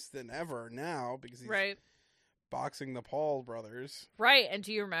famous than ever now because he's boxing the Paul brothers. Right. And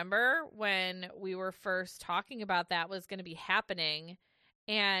do you remember when we were first talking about that was going to be happening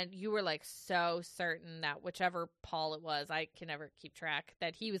and you were like so certain that whichever Paul it was, I can never keep track,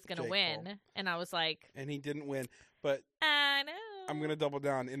 that he was going to win. Paul. And I was like... And he didn't win. But I know. I'm going to double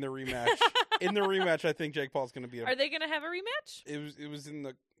down in the rematch. In the rematch, I think Jake Paul's going to be... Are they going to have a rematch? It was in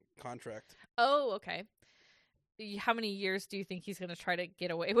the contract. Oh, okay. How many years do you think he's going to try to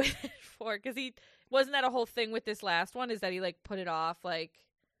get away with it for? Because he... Wasn't that a whole thing with this last one? Is that he, like, put it off, like,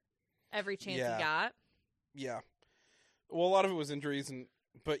 every chance he got? Yeah. Well, a lot of it was injuries,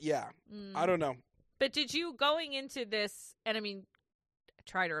 but yeah. I don't know. But did you, going into this, and I mean,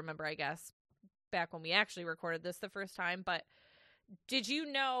 try to remember, I guess, back when we actually recorded this the first time, but did you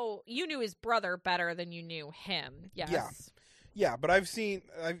know, you knew his brother better than you knew him, yes? Yeah. Yeah, but I've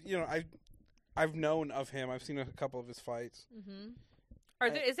known of him. I've seen a couple of his fights. Mm-hmm.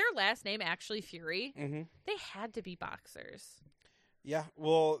 Is their last name actually Fury? Mm-hmm. They had to be boxers. Yeah,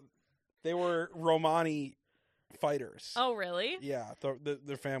 well, they were Romani fighters. Oh, really? Yeah,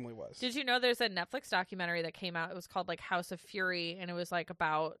 their family was. Did you know there's a Netflix documentary that came out? It was called, like, House of Fury, and it was, like,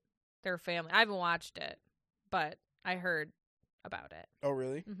 about their family. I haven't watched it, but I heard about it. Oh,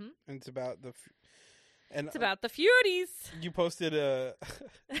 really? Mm-hmm. And it's about It's about the Furies. You posted a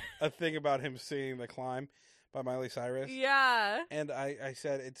thing about him singing "The Climb" by Miley Cyrus. Yeah. And I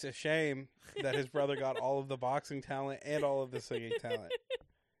said it's a shame that his brother got all of the boxing talent and all of the singing talent.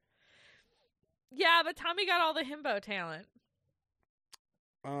 Yeah, but Tommy got all the himbo talent.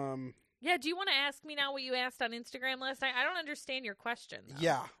 Um. Yeah, do you want to ask me now what you asked on Instagram last night? I don't understand your question, though.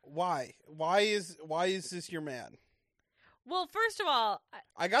 Yeah. Why? Why is this your man? Well, first of all,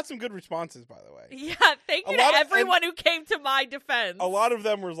 I got some good responses, by the way. yeah, thank you to everyone who came to my defense. A lot of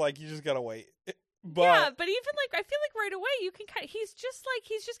them were like, "You just gotta wait." But yeah, but even like I feel like right away you can he's just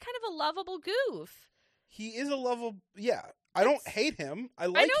kind of a lovable goof. He is a lovable. Yeah, I don't hate him. I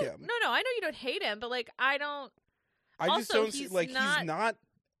like him. No, I know you don't hate him, but like I don't. I just also, don't see he's not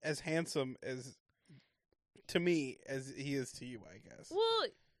as handsome as to me as he is to you, I guess. Well,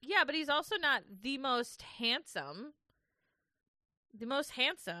 yeah, but he's also not the most handsome. The most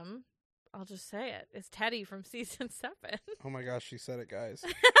handsome, I'll just say it, is Teddy from season 7. Oh my gosh, she said it, guys.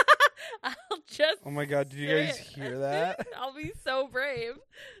 I'll just. Oh my god, did you guys hear that? I'll be so brave.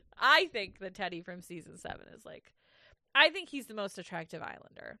 I think that Teddy from season 7 is like, I think he's the most attractive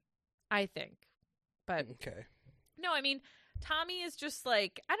Islander. I think, but okay. No, I mean Tommy is just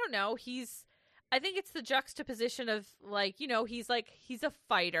like I don't know. I think it's the juxtaposition of like he's a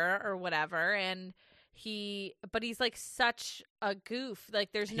fighter or whatever, and but he's like such a goof.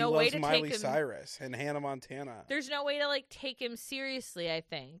 Like there's no way to take him. Miley Cyrus and Hannah Montana. There's no way to like take him seriously, I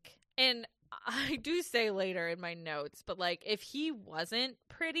think. And I do say later in my notes, but like if he wasn't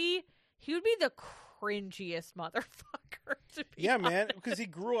pretty, he would be the cringiest motherfucker to be honest. Man, because he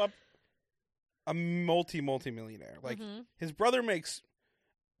grew up a multi-millionaire. Like his brother makes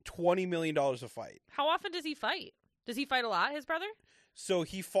 $20 million a fight. How often does he fight? Does he fight a lot, his brother? So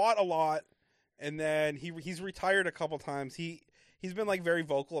he fought a lot. And then he's retired a couple times. He's been like very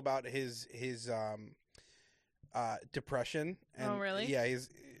vocal about his depression. And, oh really? Yeah, he's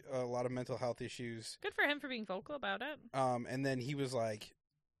a lot of mental health issues. Good for him for being vocal about it. And then he was like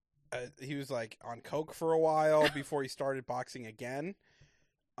on coke for a while before he started boxing again.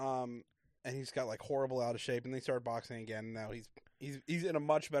 And he's got like horrible out of shape. And they started boxing again. And now he's in a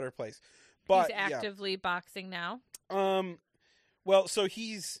much better place. But he's actively boxing now. Well, so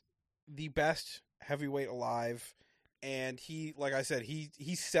he's the best heavyweight alive, and he, like I said, he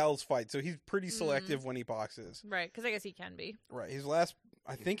sells fights, so he's pretty selective when he boxes. Right, because I guess he can be. Right. His last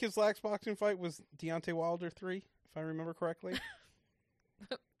boxing fight was Deontay Wilder 3, if I remember correctly.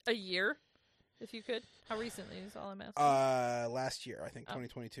 A year, if you could. How recently is all I'm asking? Last year, I think,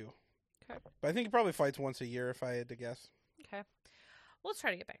 2022. Okay. But I think he probably fights once a year, if I had to guess. Okay. Well, let's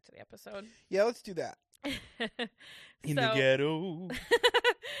try to get back to the episode. Yeah, let's do that. In the ghetto.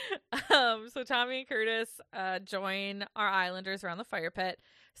 So Tommy and Curtis join our Islanders around the fire pit.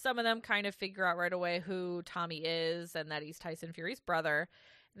 Some of them kind of figure out right away who Tommy is and that he's Tyson Fury's brother.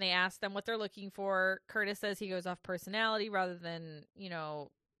 And they ask them what they're looking for. Curtis says he goes off personality rather than,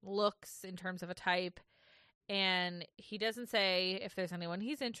 looks in terms of a type. And he doesn't say if there's anyone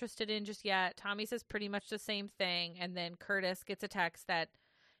he's interested in just yet. Tommy says pretty much the same thing. And then Curtis gets a text that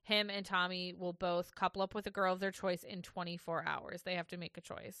him and Tommy will both couple up with a girl of their choice in 24 hours. They have to make a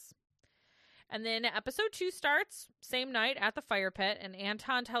choice. And then episode 2 starts, same night at the fire pit, and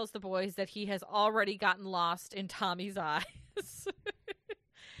Anton tells the boys that he has already gotten lost in Tommy's eyes.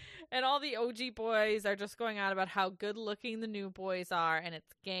 And all the OG boys are just going on about how good looking the new boys are, and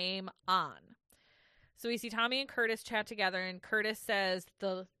it's game on. So we see Tommy and Curtis chat together, and Curtis says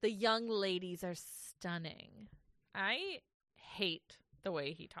the young ladies are stunning. I hate the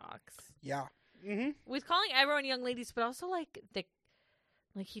way he talks. Yeah. Mm-hmm. With calling everyone young ladies, but also like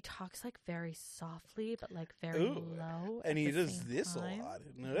he talks like very softly, but like very low. And he does this time. a lot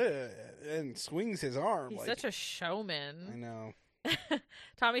and swings his arm. He's such a showman. I know.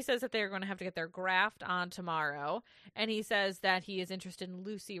 Tommy says that they're going to have to get their graft on tomorrow, and he says that he is interested in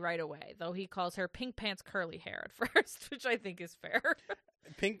Lucy right away, though he calls her Pink Pants Curly Hair at first, which I think is fair.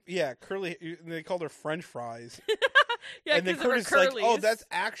 Pink, yeah, curly. They called her French fries. Yeah, and then Curtis is like, "Oh, that's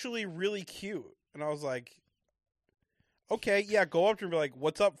actually really cute," and I was like, "Okay, yeah, go up to her and be like,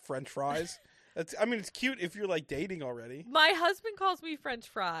 what's up, French fries?" It's cute if you're like dating already. My husband calls me French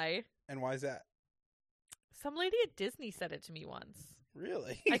fry. And why is that? Some lady at Disney said it to me once.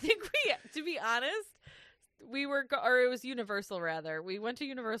 Really? I think to be honest, or it was Universal rather. We went to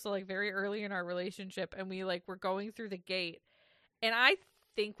Universal like very early in our relationship, and we like were going through the gate, and I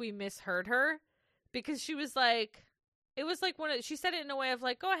think we misheard her because she was like, it was like she said it in a way of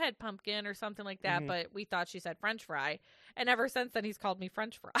like, go ahead, pumpkin, or something like that, but we thought she said French fry, and ever since then he's called me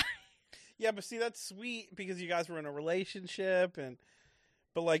French fry. Yeah, but see, that's sweet because you guys were in a relationship,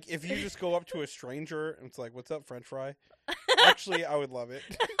 but like if you just go up to a stranger and it's like, "What's up, French fry?" Actually, I would love it.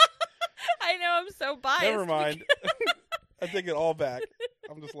 I know, I'm so biased. Never mind. I take it all back.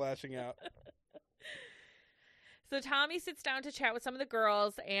 I'm just lashing out. So Tommy sits down to chat with some of the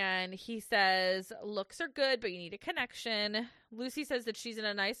girls, and he says, looks are good, but you need a connection. Lucy says that she's in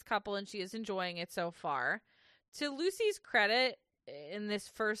a nice couple, and she is enjoying it so far. To Lucy's credit, in this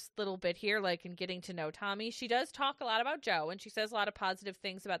first little bit here, like in getting to know Tommy, she does talk a lot about Joe, and she says a lot of positive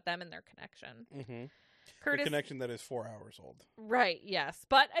things about them and their connection. Mm-hmm. Curtis, the connection that is 4 hours old. Right, yes.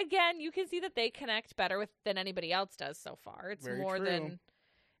 But again, you can see that they connect better than anybody else does so far. It's Very more true. than...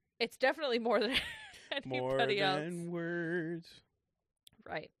 It's definitely more than anybody else. More than words.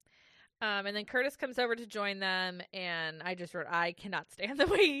 Right. And then Curtis comes over to join them, and I just wrote, I cannot stand the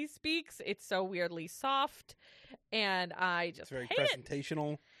way he speaks. It's so weirdly soft, and I just It's very hate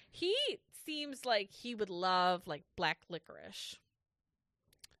presentational. it. He seems like he would love, like, black licorice.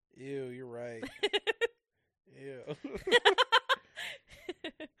 Ew, you're right. Ew.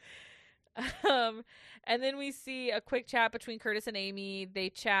 And then we see a quick chat between Curtis and Amy. They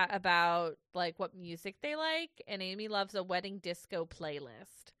chat about like what music they like, and Amy loves a wedding disco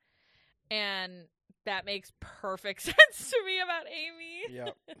playlist. And that makes perfect sense to me about Amy.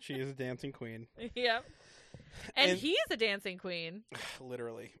 Yep, she is a dancing queen. Yep. And he's a dancing queen.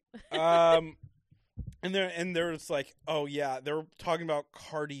 Literally. And there's like, oh yeah, they were talking about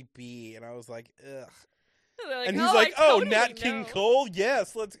Cardi B, and I was like, ugh. Like, and he's like, oh, totally Nat King know. Cole?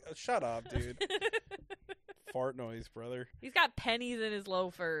 Yes, let's... Shut up, dude. Fart noise, brother. He's got pennies in his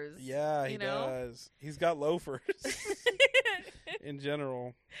loafers. Yeah, he does. He's got loafers. In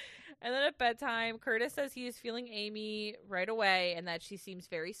general. And then at bedtime, Curtis says he is feeling Amy right away and that she seems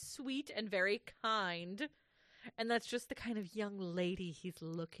very sweet and very kind. And that's just the kind of young lady he's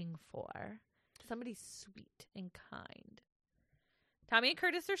looking for. Somebody sweet and kind. Tommy and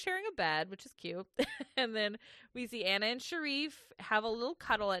Curtis are sharing a bed, which is cute. And then we see Anna and Sharif have a little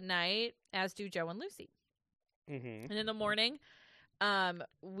cuddle at night, as do Joe and Lucy. Mm-hmm. And in the morning,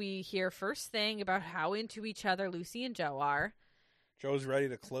 we hear first thing about how into each other Lucy and Joe are. Joe's ready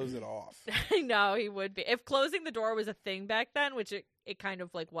to close it off. I know he would be. If closing the door was a thing back then, which it kind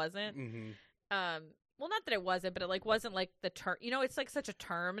of like wasn't. Mm-hmm. Well, not that it wasn't, but it like wasn't like the term. You know, it's like such a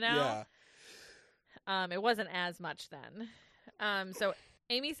term now. Yeah. It wasn't as much then. So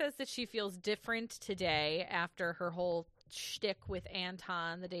Amy says that she feels different today after her whole shtick with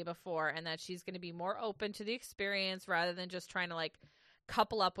Anton the day before, and that she's going to be more open to the experience rather than just trying to like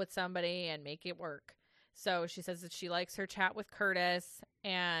couple up with somebody and make it work. So she says that she likes her chat with Curtis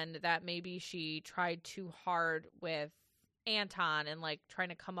and that maybe she tried too hard with Anton and like trying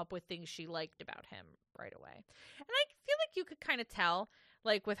to come up with things she liked about him right away. And I feel like you could kind of tell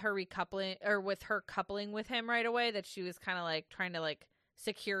like with her recoupling or with her coupling with him right away that she was kind of like trying to like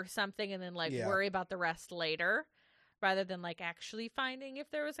secure something and then like worry about the rest later rather than like actually finding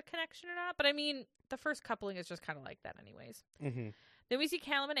if there was a connection or not. But I mean, the first coupling is just kind of like that anyways. Mm-hmm. Then we see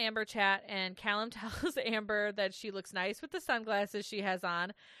Callum and Amber chat, and Callum tells Amber that she looks nice with the sunglasses she has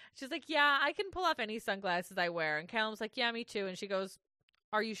on. She's like, yeah, I can pull off any sunglasses I wear. And Callum's like, yeah, me too. And she goes,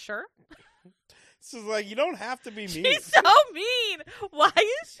 are you sure? This is like, you don't have to be mean. She's so mean. Why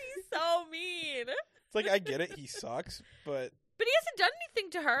is she so mean? It's like, I get it. He sucks, but he hasn't done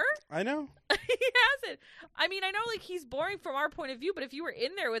anything to her. I know. He hasn't. I mean, I know like he's boring from our point of view, but if you were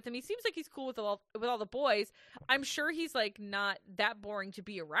in there with him, he seems like he's cool with all the boys. I'm sure he's like not that boring to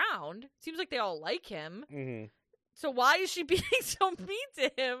be around. Seems like they all like him. Mm-hmm. So why is she being so mean to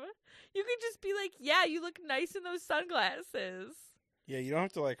him? You can just be like, yeah, you look nice in those sunglasses. Yeah, you don't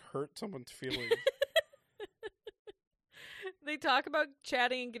have to like hurt someone's feelings. They talk about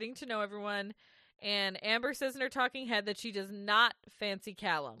chatting and getting to know everyone. And Amber says in her talking head that she does not fancy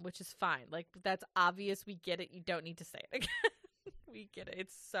Callum, which is fine. Like, that's obvious. We get it. You don't need to say it again. We get it.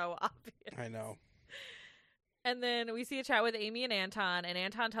 It's so obvious. I know. And then we see a chat with Amy and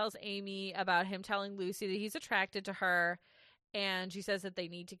Anton tells Amy about him telling Lucy that he's attracted to her. And she says that they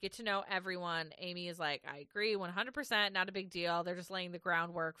need to get to know everyone. Amy is like, I agree, 100%, not a big deal. They're just laying the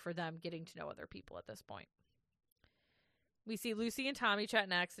groundwork for them getting to know other people at this point. We see Lucy and Tommy chat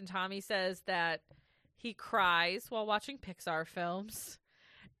next, and Tommy says that he cries while watching Pixar films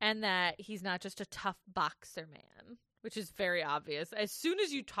and that he's not just a tough boxer man, which is very obvious. As soon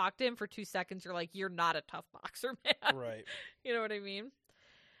as you talk to him for 2 seconds, you're like, you're not a tough boxer man. Right. You know what I mean?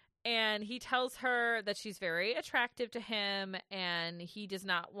 And he tells her that she's very attractive to him and he does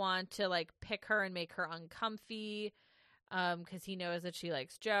not want to like pick her and make her uncomfy because he knows that she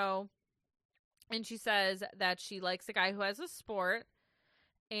likes Joe. And she says that she likes a guy who has a sport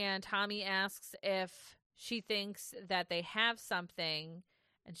and Tommy asks if she thinks that they have something,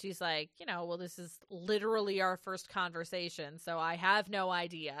 and she's like, well, this is literally our first conversation, so I have no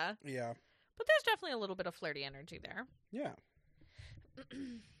idea. Yeah. But there's definitely a little bit of flirty energy there. Yeah.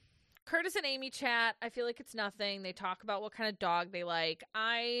 Curtis and Amy chat. I feel like it's nothing. They talk about what kind of dog they like.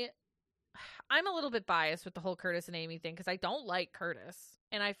 I'm a little bit biased with the whole Curtis and Amy thing because I don't like Curtis.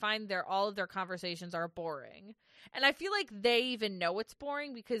 And I find all of their conversations are boring. And I feel like they even know it's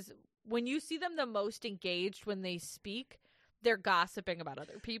boring because when you see them the most engaged when they speak, they're gossiping about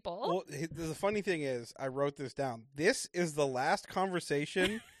other people. Well, the funny thing is, I wrote this down. This is the last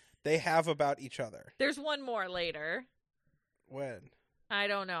conversation they have about each other. There's one more later. When? I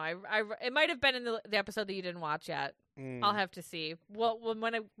don't know. It might have been in the episode that you didn't watch yet. I'll have to see. Well,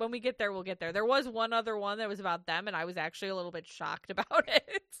 when we get there, we'll get there. There was one other one that was about them, and I was actually a little bit shocked about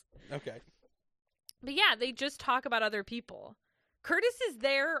it. Okay. But yeah, they just talk about other people. Curtis is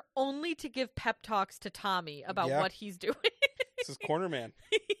there only to give pep talks to Tommy about what he's doing. This is corner man.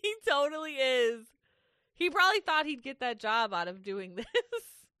 He totally is. He probably thought he'd get that job out of doing this.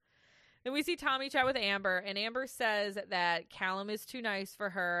 Then we see Tommy chat with Amber, and Amber says that Callum is too nice for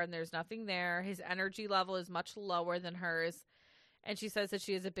her and there's nothing there. His energy level is much lower than hers. And she says that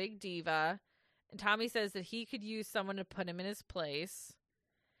she is a big diva. And Tommy says that he could use someone to put him in his place.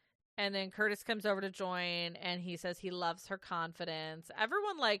 And then Curtis comes over to join, and he says he loves her confidence.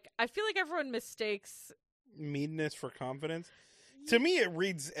 Everyone, I feel like everyone mistakes meanness for confidence. To me, it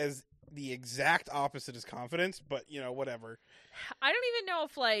reads as the exact opposite as confidence, but, whatever. I don't even know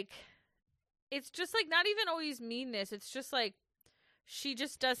if, it's just, not even always meanness. It's just, she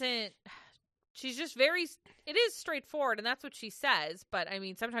just doesn't, she's just it is straightforward, and that's what she says. But, I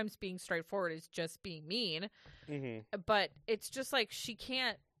mean, sometimes being straightforward is just being mean. Mm-hmm. But it's just, she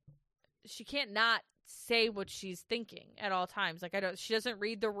can't not say what she's thinking at all times. She doesn't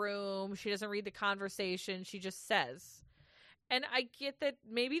read the room. She doesn't read the conversation. She just says. And I get that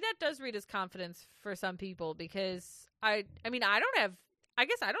maybe that does read as confidence for some people because I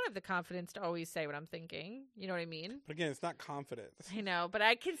guess I don't have the confidence to always say what I'm thinking. You know what I mean? But again, it's not confidence. I know, but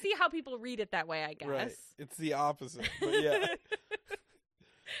I can see how people read it that way, I guess. Right. It's the opposite, but yeah.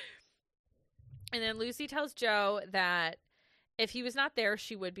 And then Lucy tells Joe that if he was not there,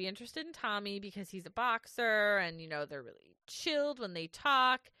 she would be interested in Tommy because he's a boxer and, they're really chilled when they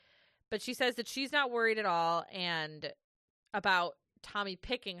talk. But she says that she's not worried at all and about Tommy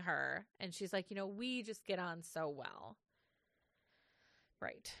picking her. And she's like, we just get on so well.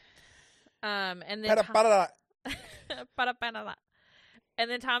 Right. And then and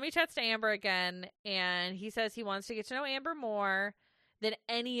then Tommy chats to Amber again, and he says he wants to get to know Amber more than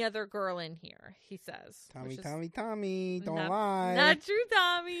any other girl in here, he says. Tommy, don't lie. Not true,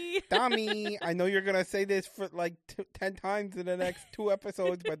 Tommy. Tommy, I know you're going to say this for 10 times in the next 2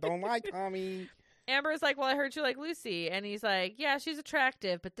 episodes, but don't lie, Tommy. Amber's like, well, I heard you like Lucy. And he's like, yeah, she's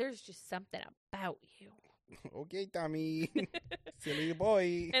attractive, but there's just something about you. Okay, Tommy. Silly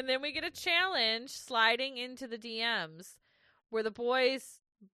boy. And then we get a challenge sliding into the DMs where the boys,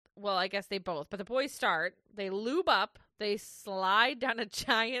 well, I guess they both, but the boys start. They lube up. They slide down a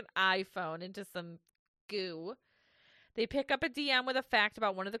giant iPhone into some goo. They pick up a DM with a fact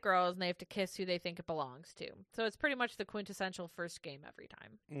about one of the girls, and they have to kiss who they think it belongs to. So it's pretty much the quintessential first game every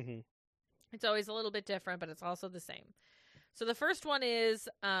time. Mm-hmm. It's always a little bit different, but it's also the same. So the first one is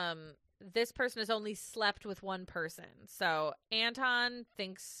this person has only slept with one person. So Anton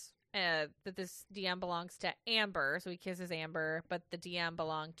thinks that this DM belongs to Amber, so he kisses Amber, but the DM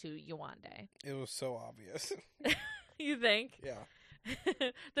belonged to Yewande. It was so obvious. You think? Yeah.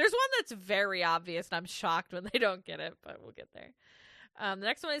 There's one that's very obvious, and I'm shocked when they don't get it, but we'll get there. The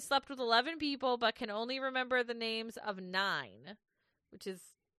next one is slept with 11 people, but can only remember the names of 9, which is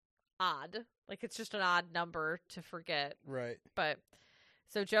odd. It's just an odd number to forget. Right. But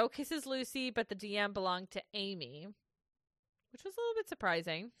so Joe kisses Lucy, but the DM belonged to Amy, which was a little bit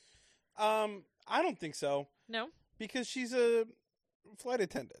surprising. I don't think so. No? Because she's a flight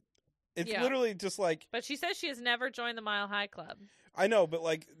attendant. It's literally just But she says she has never joined the Mile High Club. I know, but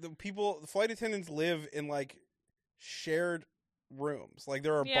the flight attendants live in shared rooms.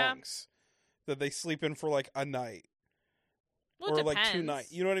 There are bunks that they sleep in for a night. Well, it or depends. 2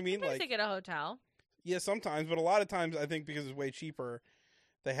 nights. You know what I mean? Sometimes they get a hotel. Yeah, sometimes, but a lot of times I think because it's way cheaper,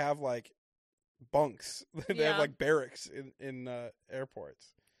 they have bunks. They have barracks in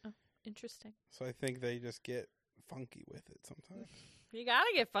airports. Oh, interesting. So I think they just get funky with it sometimes. You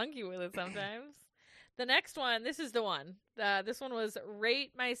gotta get funky with it sometimes. The next one, this is the one. This one was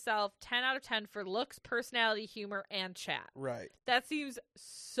rate myself 10 out of 10 for looks, personality, humor, and chat. Right. That seems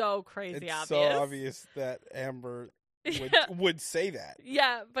so crazy it's obvious. so obvious that Amber would say that.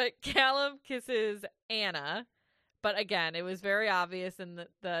 Yeah, but Callum kisses Anna. But again, it was very obvious, and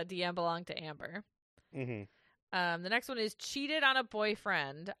the DM belonged to Amber. Mm-hmm. The next one is cheated on a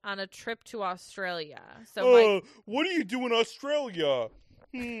boyfriend on a trip to Australia. So, what do you do in Australia?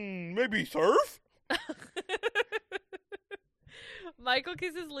 Maybe surf? Michael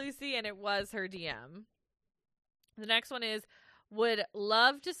kisses Lucy, and it was her DM. The next one is would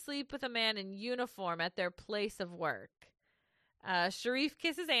love to sleep with a man in uniform at their place of work. Sharif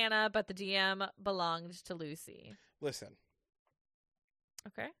kisses Anna, but the DM belonged to Lucy. Listen.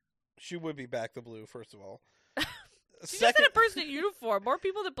 Okay. She would be back the blue, first of all. She just said a person in uniform. More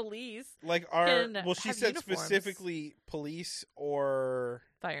people than police. Like she said uniforms. Specifically police or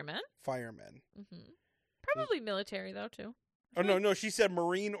firemen. Mm-hmm. Probably military though too. Oh no, she said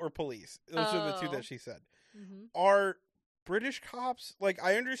Marine or police. Those are the two that she said. Mm-hmm. Are British cops, like,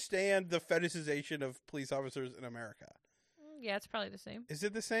 I understand the fetishization of police officers in America. Yeah, it's probably the same. Is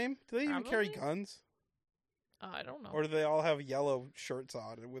it the same? Do they even carry guns? I don't know. Or do they all have yellow shirts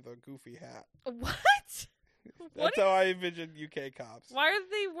on and with a goofy hat? What? That's how I envision UK cops. Why are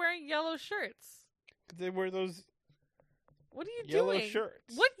they wearing yellow shirts? They wear those. What are you yellow doing?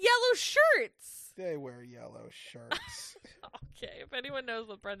 Shirts. What yellow shirts? They wear yellow shirts. Okay, if anyone knows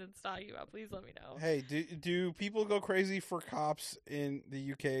what Brendan's talking about, please let me know. Hey, do people go crazy for cops in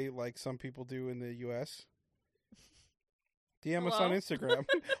the UK like some people do in the US? DM us on Instagram.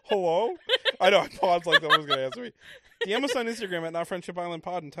 Hello? I know, I paused like someone was going to answer me. DM us on Instagram at Not Friendship Island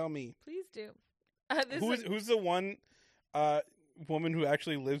Pod and tell me. Please do. Who's the one woman who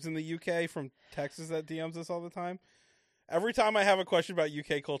actually lives in the UK from Texas that DMs us all the time? Every time I have a question about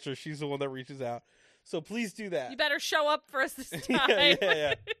UK culture, she's the one that reaches out. So please do that. You better show up for us this time.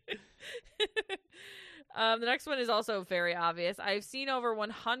 yeah. The next one is also very obvious. I've seen over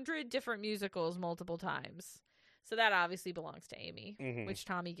 100 different musicals multiple times. So that obviously belongs to Amy, which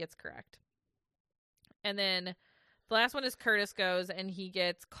Tommy gets correct. And then the last one is Curtis goes, and he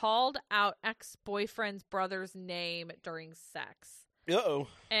gets called out ex-boyfriend's brother's name during sex. Uh-oh.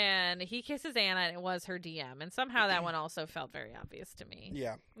 And he kisses Anna, and it was her DM. And somehow that one also felt very obvious to me.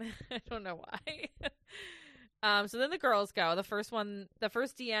 Yeah. I don't know why. So then the girls go. The first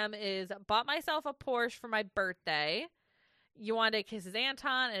DM is, bought myself a Porsche for my birthday. You wanted to kiss his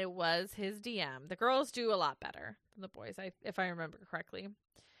Anton, and it was his DM. The girls do a lot better than the boys, if I remember correctly.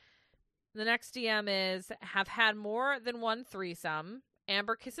 The next DM is, have had more than one threesome.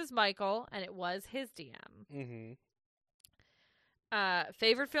 Amber kisses Michael, and it was his DM.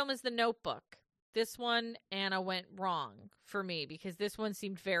 Favorite film is The Notebook. This one, Anna went wrong for me because this one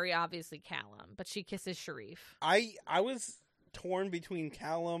seemed very obviously Callum, but she kisses Sharif. I was torn between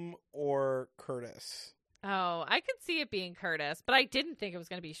Callum or Curtis. Oh, I could see it being Curtis, but I didn't think it was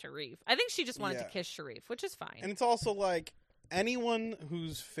going to be Sharif. I think she just wanted to kiss Sharif, which is fine. And it's also like anyone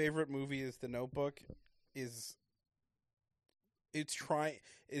whose favorite movie is The Notebook is trying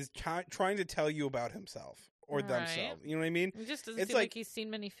to tell you about himself or themselves. You know what I mean? It just doesn't seem like he's seen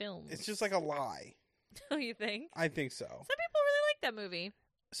many films. It's just like a lie. Oh, you think? I think so. Some people really like that movie.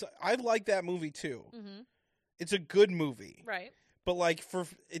 So I like that movie too. Mm-hmm. It's a good movie. Right. But like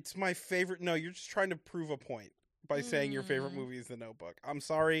it's my favorite. No, you're just trying to prove a point by saying your favorite movie is The Notebook. I'm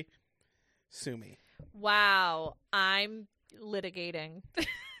sorry. Sue me. Wow. I'm litigating.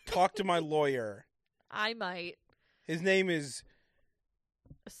 Talk to my lawyer. I might. His name is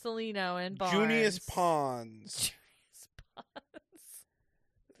Celino and Barnes. Junius Pons.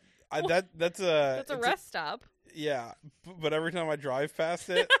 That's a rest stop. Yeah, but every time I drive past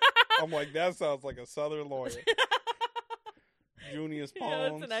it, I'm like, that sounds like a Southern lawyer. Junius Pons. Yeah,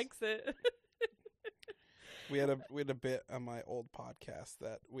 that's an exit. We had a bit on my old podcast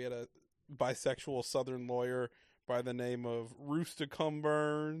that we had a bisexual Southern lawyer by the name of Rooster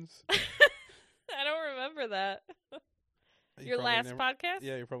Burns. I don't remember that. Your last podcast?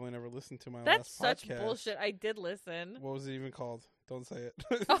 Yeah, you probably never listened to my last podcast. That's such podcast. bullshit. I did listen. What was it even called? Don't say it.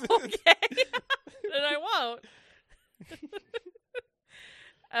 Okay. Then I won't.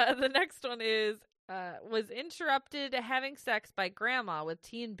 The next one is, was interrupted having sex by grandma with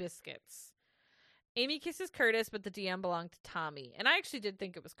tea and biscuits. Amy kisses Curtis, but the DM belonged to Tommy. And I actually did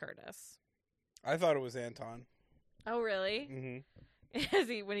think it was Curtis. I thought it was Anton. Oh, really?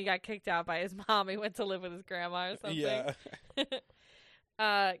 Mm-hmm. When he got kicked out by his mom, he went to live with his grandma or something. Yeah.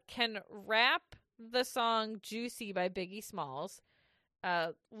 Can rap the song Juicy by Biggie Smalls.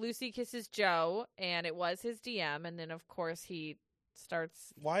 Lucy kisses Joe, and it was his DM. And then, of course, he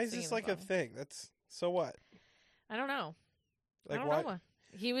starts. Why is this like a thing? That's so what? I don't know. Like, I don't know.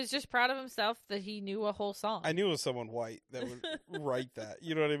 He was just proud of himself that he knew a whole song. I knew it was someone white that would write that.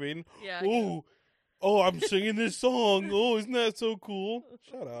 You know what I mean? Yeah. Ooh, oh, I'm singing this song. Oh, isn't that so cool?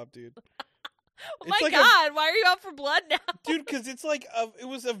 Shut up, dude. Oh It's my like God, why are you out for blood now? Dude, because it's like it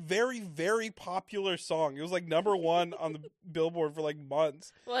was a very, very popular song. It was like number one on the Billboard for like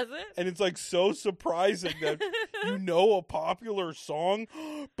months. Was it? And it's like so surprising that you know a popular song,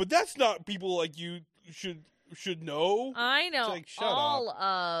 but that's not people like you should know. I know like, shut all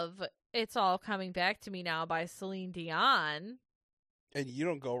of It's All Coming Back to Me Now by Celine Dion. And you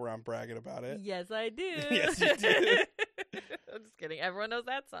don't go around bragging about it. Yes, I do. Yes, you do. I'm just kidding. Everyone knows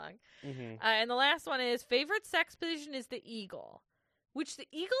that song. Mm-hmm. And the last one is favorite sex position is the eagle, which the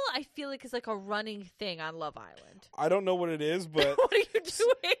eagle I feel like is like a running thing on Love Island. I don't know what it is, but what are you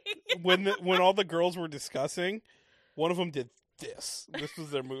doing? when all the girls were discussing, one of them did this. This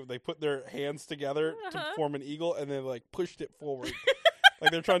was their move. They put their hands together to form an eagle, and then like pushed it forward.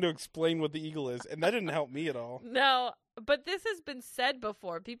 Like they're trying to explain what the eagle is, and that didn't help me at all. No, but this has been said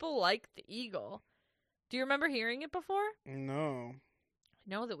before. People like the eagle. Do you remember hearing it before? No. I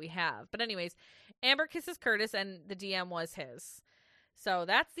know that we have. But anyways, Amber kisses Curtis, and the DM was his. So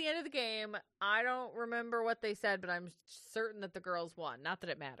that's the end of the game. I don't remember what they said, but I'm certain that the girls won. Not that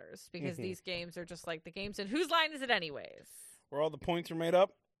it matters, because these games are just like the games. And whose line is it anyways? Where all the points are made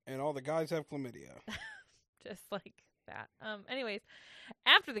up, and all the guys have chlamydia. Just like that. Anyways,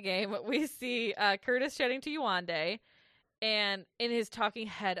 after the game, we see Curtis chatting to Yewande. And in his talking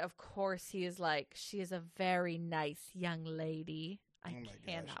head, of course, he is like, she is a very nice young lady. I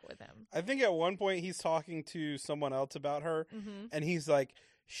cannot with him. I think at one point he's talking to someone else about her, and he's like,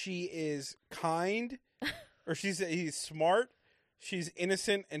 she is kind, or he's smart, she's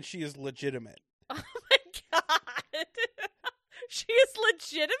innocent, and she is legitimate. Oh my God. She is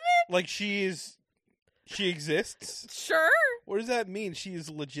legitimate? Like she exists? Sure. What does that mean? She is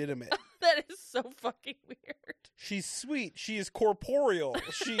legitimate. That is so fucking weird. She's sweet. She is corporeal.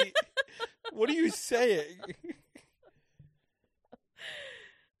 What are you saying?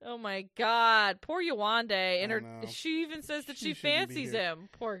 Oh my God. Poor Yewande. And she even says that she fancies him.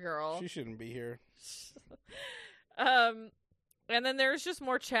 Poor girl. She shouldn't be here. And then there's just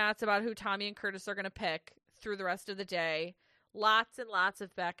more chats about who Tommy and Curtis are going to pick through the rest of the day. Lots and lots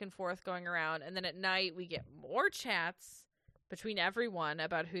of back and forth going around. And then at night, we get more chats between everyone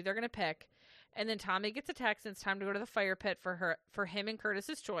about who they're going to pick. And then Tommy gets a text, and it's time to go to the fire pit for him and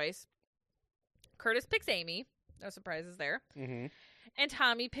Curtis's choice. Curtis picks Amy. No surprises there. Mm-hmm. And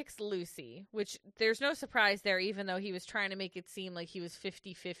Tommy picks Lucy, which there's no surprise there, even though he was trying to make it seem like he was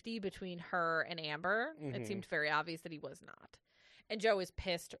 50-50 between her and Amber. It seemed very obvious that he was not. And Joe is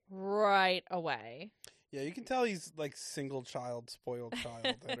pissed right away. Yeah, you can tell he's like single child, spoiled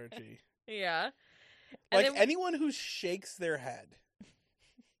child energy. Yeah. Like anyone who shakes their head.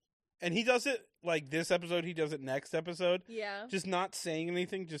 And he does it like this episode, he does it next episode. Yeah. Just not saying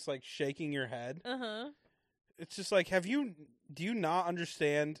anything, just like shaking your head. Uh-huh. It's just like, do you not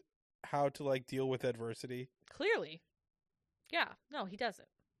understand how to like deal with adversity? Clearly. Yeah. No, he doesn't.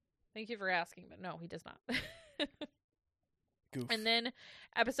 Thank you for asking, but no, he does not. Goof. And then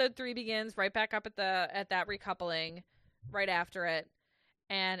episode 3 begins right back up at that recoupling right after it.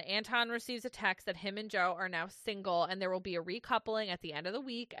 And Anton receives a text that him and Joe are now single, and there will be a recoupling at the end of the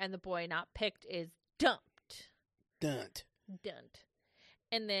week, and the boy not picked is dumped. Dunt.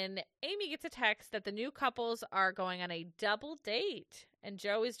 And then Amy gets a text that the new couples are going on a double date, and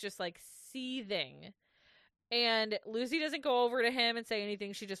Joe is just like seething. And Lucy doesn't go over to him and say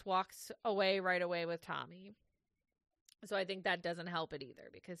anything. She just walks away right away with Tommy. So I think that doesn't help it either,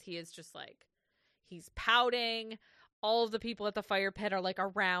 because he is just like, he's pouting. All of the people at the fire pit are like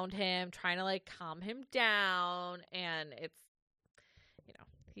around him, trying to like calm him down. And it's,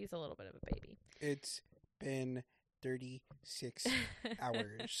 he's a little bit of a baby. It's been 36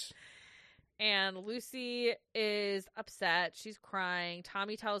 hours. And Lucy is upset. She's crying.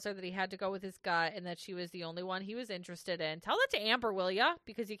 Tommy tells her that he had to go with his gut and that she was the only one he was interested in. Tell that to Amber, will ya?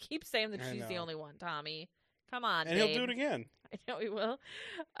 Because you keep saying that she's the only one, Tommy. Come on, and babe. he'll do it again. I know he will.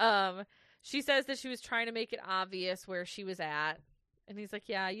 She says that she was trying to make it obvious where she was at. And he's like,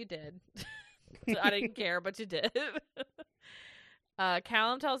 yeah, you did. I didn't care, but you did.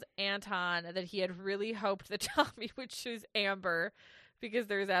 Callum tells Anton that he had really hoped that Tommy would choose Amber because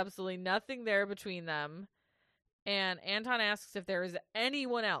there's absolutely nothing there between them. And Anton asks if there is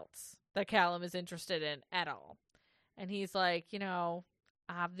anyone else that Callum is interested in at all. And he's like,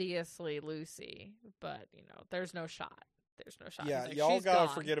 obviously Lucy, but, there's no shot. There's no shot. Yeah, like, y'all gotta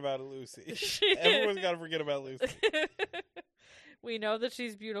gone. forget about Lucy. Everyone's gotta forget about Lucy. We know that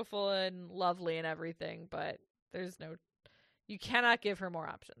she's beautiful and lovely and everything, but you cannot give her more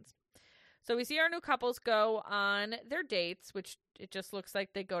options. So we see our new couples go on their dates, which it just looks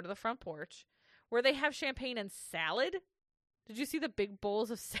like they go to the front porch, where they have champagne and salad. Did you see the big bowls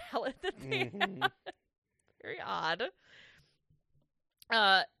of salad that they had? Very odd.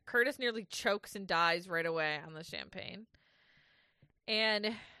 Curtis nearly chokes and dies right away on the champagne.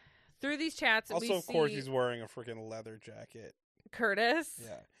 And through these chats, also, we of course, he's wearing a freaking leather jacket. Curtis?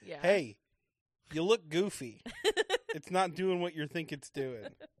 Yeah. Hey, you look goofy. It's not doing what you think it's doing.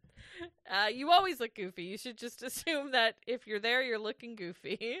 You always look goofy. You should just assume that if you're there, you're looking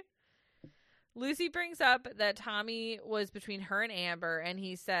goofy. Lucy brings up that Tommy was between her and Amber, and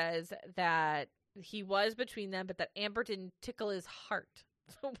he says that he was between them, but that Amber didn't tickle his heart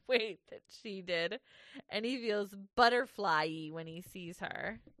the way that she did. And he feels butterfly-y when he sees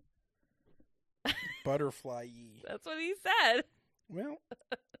her. Butterfly-y. That's what he said. Well,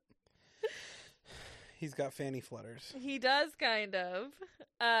 he's got fanny flutters. He does, kind of.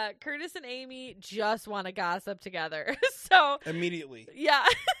 Curtis and Amy just want to gossip together. So immediately. Yeah.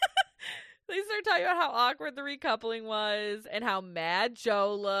 They start talking about how awkward the recoupling was and how mad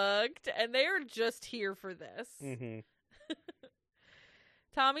Joe looked. And they are just here for this. Mm-hmm.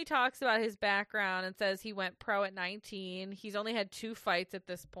 Tommy talks about his background and says he went pro at 19. He's only had 2 fights at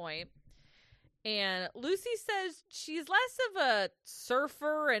this point. And Lucy says she's less of a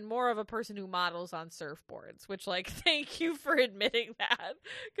surfer and more of a person who models on surfboards, which, like, thank you for admitting that.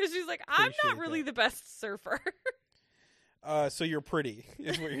 Because she's like, I'm not really the best surfer. So you're pretty,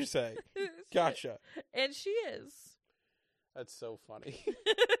 is what you're saying. Gotcha. And she is. That's so funny.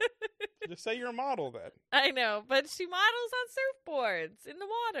 Just say you're a model then. I know, but she models on surfboards in the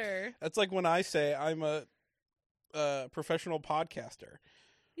water. That's like when I say I'm a professional podcaster.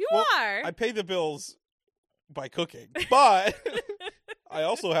 You are. I pay the bills by cooking, but I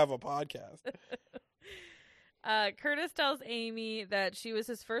also have a podcast. Curtis tells Amy that she was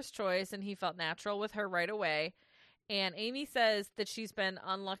his first choice and he felt natural with her right away. And Amy says that she's been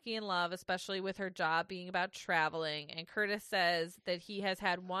unlucky in love, especially with her job being about traveling. And Curtis says that he has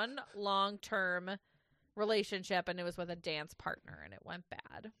had one long-term relationship, and it was with a dance partner, and it went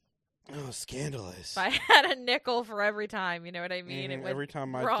bad. Oh, scandalous. If I had a nickel for every time, you know what I mean? Mm-hmm. It went every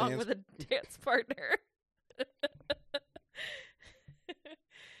time I wrong with a dance partner.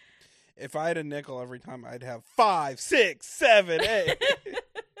 If I had a nickel every time, I'd have 5, 6, 7, 8.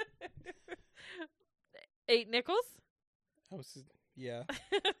 8 nickels? Yeah.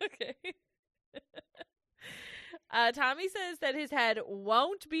 Okay. Tommy says that his head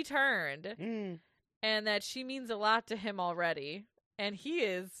won't be turned and that she means a lot to him already. And he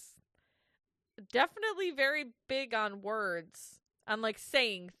is definitely very big on words, on like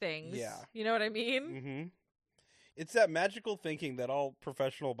saying things. Yeah. You know what I mean? Mm-hmm. It's that magical thinking that all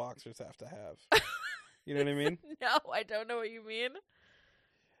professional boxers have to have. You know what I mean? No, I don't know what you mean.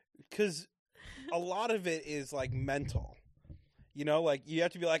 Because a lot of it is like mental. You know, like you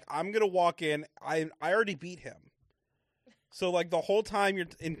have to be like, I'm going to walk in. I already beat him. So like the whole time you're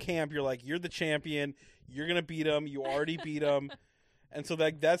in camp, you're like, you're the champion. You're going to beat him. You already beat him. And so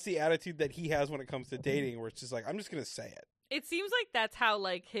like that's the attitude that he has when it comes to dating, where it's just like, I'm just going to say it. It seems like that's how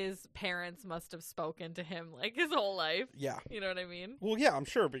like his parents must have spoken to him like his whole life. Yeah. You know what I mean? Well, yeah, I'm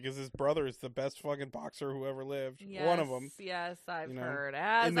sure, because his brother is the best fucking boxer who ever lived. Yes, one of them. Yes, I've heard.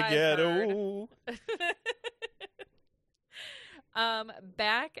 In the ghetto.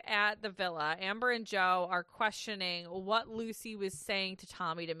 Back at the villa, Amber and Joe are questioning what Lucy was saying to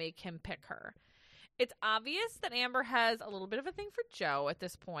Tommy to make him pick her. It's obvious that Amber has a little bit of a thing for Joe at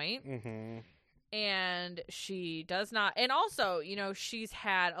this point. Mm-hmm. And she does not. And also, you know, she's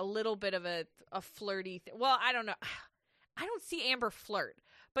had a little bit of a flirty well, I don't know. I don't see Amber flirt.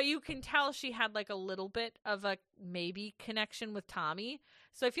 But you can tell she had like a little bit of a maybe connection with Tommy.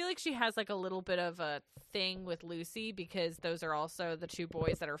 So I feel like she has like a little bit of a thing with Lucy, because those are also the 2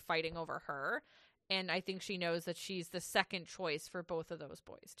 boys that are fighting over her. And I think she knows that she's the second choice for both of those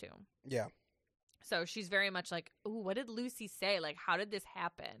boys too. Yeah. So she's very much like, ooh, what did Lucy say? Like, how did this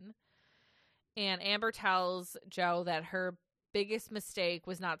happen? And Amber tells Joe that her biggest mistake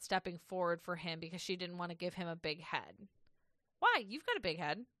was not stepping forward for him because she didn't want to give him a big head. Why? You've got a big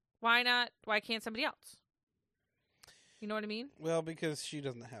head. Why not? Why can't somebody else? You know what I mean? Well, because she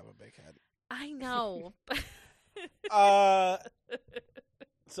doesn't have a big head. I know.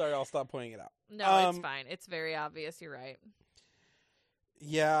 Sorry, I'll stop pointing it out. No, it's fine. It's very obvious. You're right.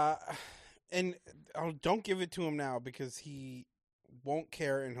 Yeah. And don't give it to him now, because he won't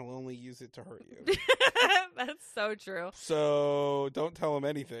care and he'll only use it to hurt you. That's so true. So don't tell him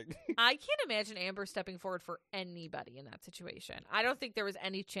anything. I can't imagine Amber stepping forward for anybody in that situation. I don't think there was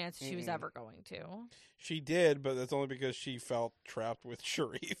any chance she was ever going to. She did, but that's only because she felt trapped with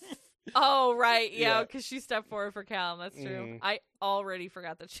Sharif. Oh, right. Yeah, because she stepped forward for Callum. That's true. I already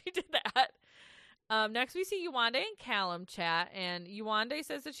forgot that she did that. Next, we see Yewande and Callum chat, and Yewande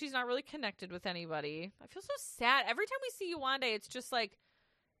says that she's not really connected with anybody. I feel so sad. Every time we see Yewande, it's just like,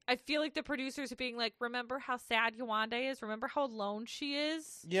 I feel like the producers are being like, remember how sad Yewande is? Remember how alone she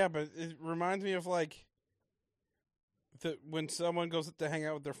is? Yeah, but it reminds me of, like, when someone goes to hang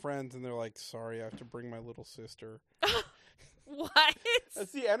out with their friends and they're like, sorry, I have to bring my little sister. What?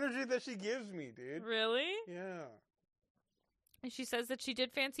 That's the energy that she gives me, dude. Really? Yeah. And she says that she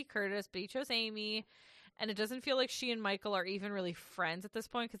did fancy Curtis, but he chose Amy. And it doesn't feel like she and Michael are even really friends at this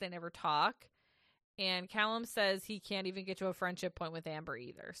point because they never talk. And Callum says he can't even get to a friendship point with Amber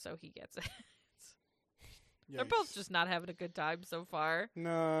either, so he gets it. They're both just not having a good time so far.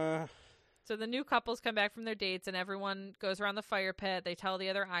 Nah. So the new couples come back from their dates, and everyone goes around the fire pit. They tell the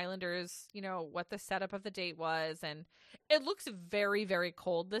other islanders, what the setup of the date was. And it looks very, very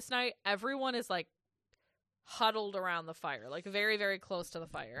cold this night. Everyone is, like, huddled around the fire, like very, very close to the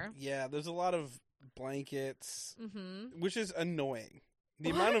fire. Yeah, there's a lot of blankets, which is annoying.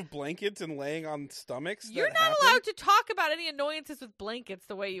 The What? amount of blankets and laying on stomachs. You're that not happen. allowed to talk about any annoyances with blankets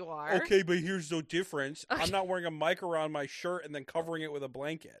the way you are. Okay, but here's the difference. Okay. I'm not wearing a mic around my shirt and then covering it with a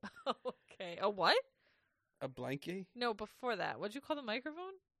blanket. Okay. A what? A blanket? No, before that. What'd you call the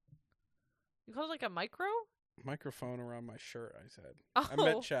microphone? You called it like a micro? Microphone around my shirt, I said. Oh. I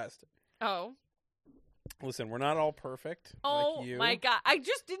meant chest. Oh. Listen, we're not all perfect. Oh, like you. my God. I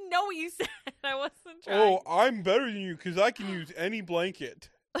just didn't know what you said. I wasn't trying. Oh, I'm better than you because I can use any blanket.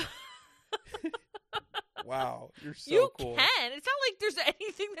 Wow, you're so cool. You can. It's not like there's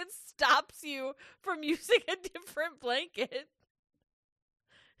anything that stops you from using a different blanket.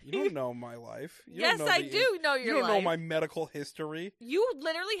 You don't know my life. You Yes, don't know I do know your You don't know life. my medical history. You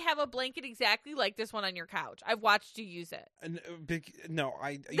literally have a blanket exactly like this one on your couch. I've watched you use it. And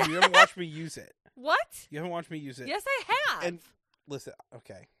you haven't watched me use it. What? You haven't watched me use it. Yes, I have. And listen,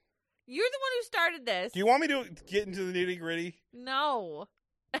 okay. You're the one who started this. Do you want me to get into the nitty gritty? No.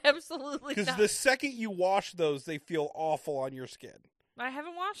 Absolutely Because not. the second you wash those, they feel awful on your skin. I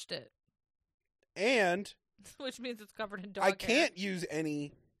haven't washed it. And Which means it's covered in dog I hair. can't use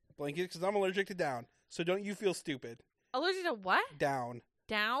any blanket because I'm allergic to down. So don't you feel stupid. Allergic to what? Down.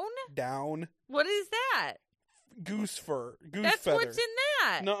 Down? Down. What is that? Goose fur. Goose That's feather. what's in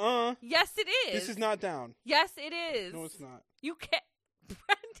that. Nuh-uh. Yes, it is. This is not down. Yes, it is. No, it's not. You can't.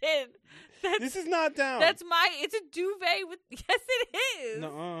 Brendan. This is not down. It's a duvet with. Yes, it is.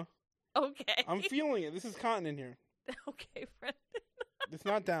 Nuh-uh. Okay. I'm feeling it. This is cotton in here. Okay, Brendan. It's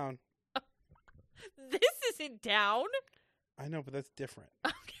not down. This isn't down. I know, but that's different.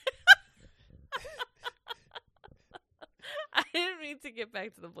 Okay. I didn't mean to get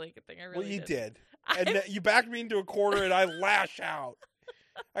back to the blanket thing. I really Well, you didn't. did. And you backed me into a corner, and I lash out.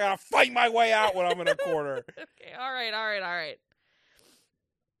 I gotta fight my way out when I'm in a corner. Okay, all right.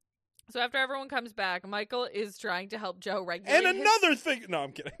 So after everyone comes back, Michael is trying to help Joe regulate. And another thing. No,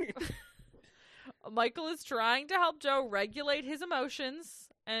 I'm kidding. Michael is trying to help Joe regulate his emotions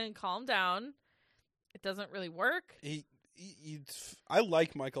and calm down. It doesn't really work. I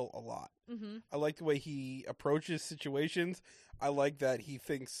like Michael a lot. Mm-hmm. I like the way he approaches situations. I like that he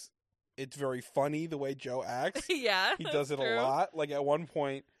thinks it's very funny the way Joe acts. Yeah, He does it true. a lot. Like at one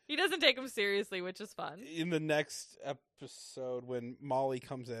point, He doesn't take him seriously, which is fun. in the next episode when Molly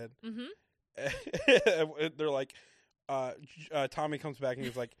comes in, Mm-hmm. they're like, Tommy comes back and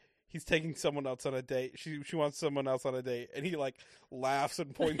he's like, he's taking someone else on a date. She wants someone else on a date, and he like laughs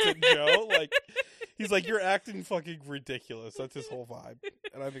and points at Joe. Like he's like, "You're acting fucking ridiculous." That's his whole vibe,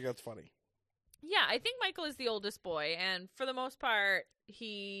 and I think that's funny. Yeah, I think Michael is the oldest boy, and for the most part,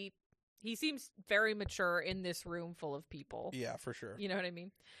 he seems very mature in this room full of people. Yeah, for sure. You know what I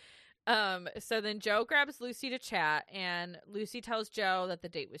mean? So then Joe grabs Lucy to chat, and Lucy tells Joe that the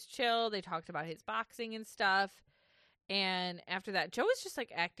date was chill. They talked about his boxing and stuff. And after that, Joe is just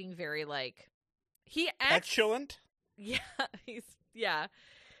like acting very like he acts petulant. Yeah,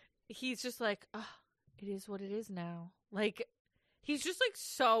 he's just like, oh, it is what it is now. Like he's just like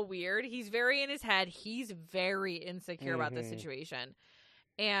so weird. He's very in his head. He's very insecure about the situation.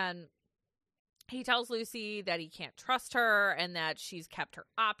 And he tells Lucy that he can't trust her and that she's kept her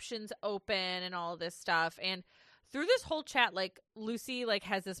options open and all of this stuff. And through this whole chat, like Lucy like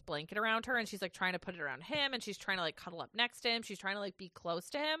has this blanket around her and she's like trying to put it around him and she's trying to like cuddle up next to him. She's trying to like be close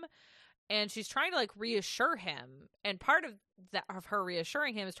to him and she's trying to like reassure him. And part of that of her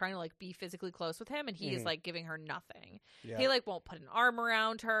reassuring him is trying to like be physically close with him. And he is like giving her nothing. Yeah. He like won't put an arm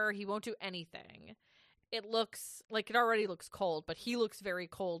around her. He won't do anything. It looks like it already looks cold, but he looks very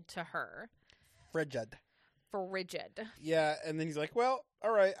cold to her. Frigid. Yeah, and then he's like, well,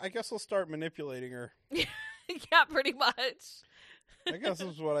 all right, I guess I'll start manipulating her. Yeah, pretty much. I guess this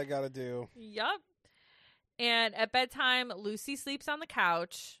is what I gotta do. Yup. And at bedtime, Lucy sleeps on the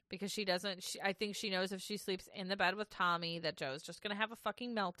couch because she doesn't. I think she knows if she sleeps in the bed with Tommy that Joe's just going to have a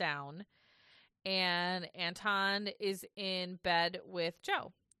fucking meltdown. And Anton is in bed with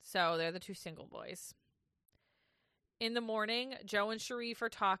Joe. So they're the two single boys. In the morning, Joe and Sharif are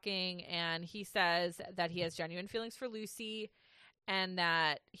talking, and he says that he has genuine feelings for Lucy and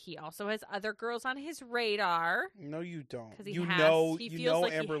that he also has other girls on his radar. No, you don't. He You feels know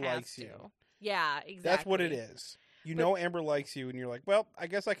like Amber he has likes to. you. Yeah, exactly. That's what it is. You know Amber likes you, and you're like, well, I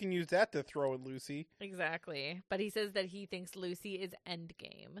guess I can use that to throw at Lucy. Exactly. But he says that he thinks Lucy is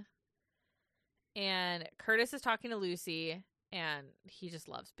endgame. And Curtis is talking to Lucy, and he just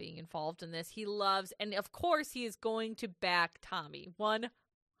loves being involved in this. He loves, and of course he is going to back Tommy 100,000%.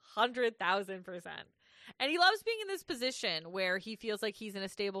 And he loves being in this position where he feels like he's in a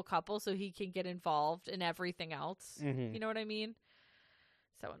stable couple so he can get involved in everything else. Mm-hmm. You know what I mean?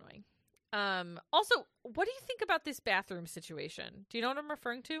 So annoying. Also, what do you think about this bathroom situation? Do you know what I'm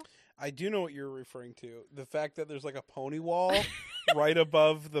referring to? I do know what you're referring to. The fact that there's like a pony wall right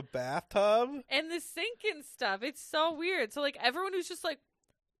above the bathtub. And the sink and stuff. It's so weird. So like everyone who's just like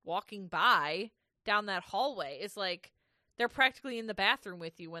walking by down that hallway is like they're practically in the bathroom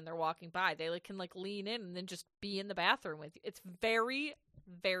with you when they're walking by. They like can like lean in and then just be in the bathroom with you. It's very,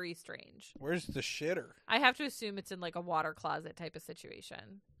 very strange. Where's the shitter? I have to assume it's in like a water closet type of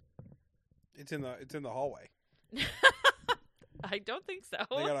situation. It's in the hallway. I don't think so.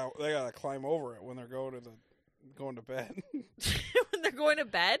 They gotta climb over it when they're going to bed. When they're going to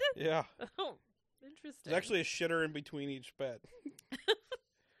bed? Yeah. Oh, interesting. There's actually a shitter in between each bed.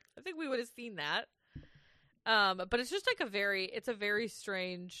 I think we would have seen that. But it's just like a very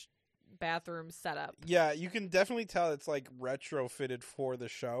strange bathroom setup. Yeah, you can definitely tell it's like retrofitted for the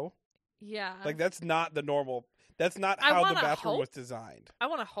show. Yeah. Like that's not the normal. That's not how the bathroom was designed. I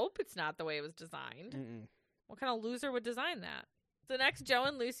want to hope it's not the way it was designed. Mm-mm. What kind of loser would design that? So next, Joe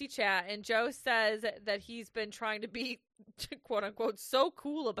and Lucy chat, and Joe says that he's been trying to be, quote unquote, so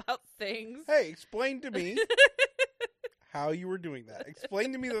cool about things. Hey, explain to me how you were doing that.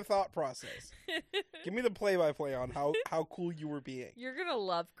 Explain to me the thought process. Give me the play-by-play on how cool you were being. You're gonna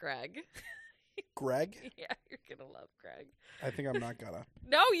love Greg. Greg? Yeah, you're gonna love Greg. I think I'm not gonna.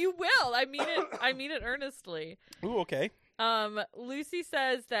 No, you will. I mean it. I mean it earnestly. Ooh, okay. Lucy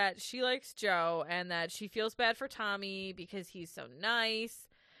says that she likes Joe and that she feels bad for Tommy because he's so nice.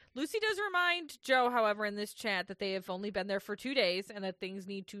 Lucy does remind Joe, however, in this chat that they have only been there for 2 days and that things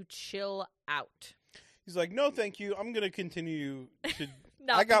need to chill out. He's like, no, thank you. I'm going to continue to...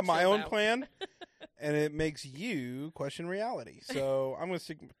 I got my own plan, and it makes you question reality. So I'm going to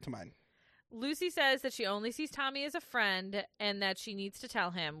stick to mine. Lucy says that she only sees Tommy as a friend and that she needs to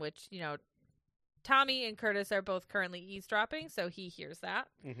tell him, which, you know, Tommy and Curtis are both currently eavesdropping, so he hears that.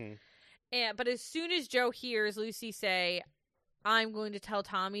 Mm-hmm. But as soon as Joe hears Lucy say, I'm going to tell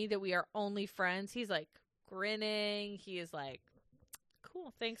Tommy that we are only friends, he's like grinning. He is like,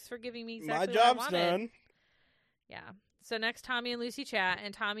 cool, thanks for giving me exactly my job's what I wanted. done. Yeah. So next, Tommy and Lucy chat,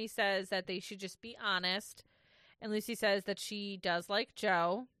 and Tommy says that they should just be honest. And Lucy says that she does like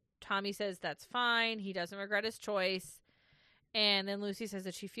Joe. Tommy says that's fine. He doesn't regret his choice. And then Lucy says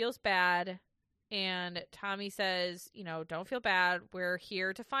that she feels bad. And Tommy says, you know, don't feel bad. We're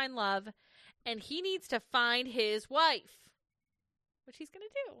here to find love. And he needs to find his wife, which he's going to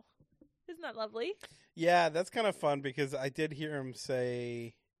do. Isn't that lovely? Yeah, that's kind of fun because I did hear him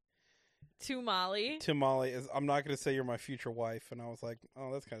say... To Molly, I'm not going to say you're my future wife. And I was like,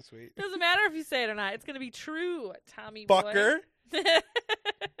 oh, that's kind of sweet. Doesn't matter if you say it or not. It's going to be true, Tommy Fucker. Boy.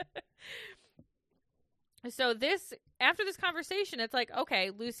 So after this conversation, it's like,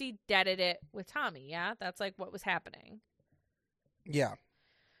 okay, Lucy deaded it with Tommy. Yeah, that's like what was happening. Yeah.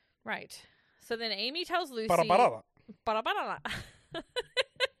 Right. So then Amy tells Lucy.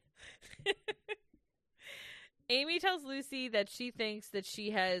 Amy tells Lucy that she thinks that she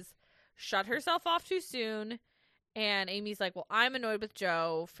has shut herself off too soon. And Amy's like, well, I'm annoyed with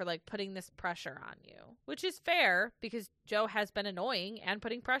Joe for like putting this pressure on you, which is fair because Joe has been annoying and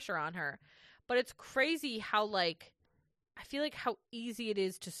putting pressure on her. But it's crazy how like, I feel like how easy it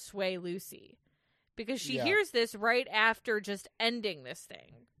is to sway Lucy because she hears this right after just ending this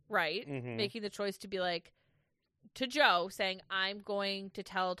thing, right? Mm-hmm. Making the choice to be like, to Joe saying, I'm going to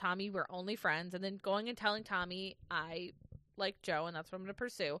tell Tommy we're only friends, and then going and telling Tommy I like Joe and that's what I'm going to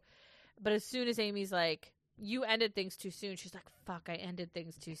pursue. But as soon as Amy's like, you ended things too soon, she's like, fuck, I ended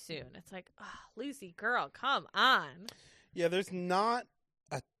things too soon. It's like, oh, Lucy, girl, come on. Yeah, there's not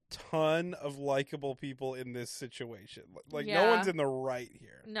a ton of likable people in this situation. Like, no one's in the right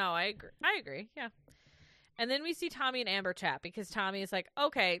here. No, I agree. Yeah. And then we see Tommy and Amber chat because Tommy is like,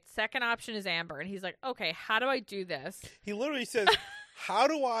 okay, second option is Amber. And he's like, okay, how do I do this? He literally says, how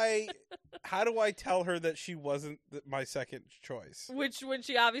do I tell her that she wasn't my second choice? Which, when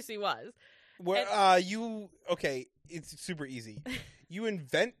she obviously was. Well, okay, it's super easy. You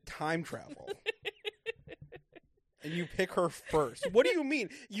invent time travel. And you pick her first. What do you mean?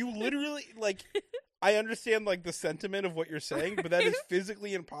 You literally, like, I understand, like, the sentiment of what you're saying, but that is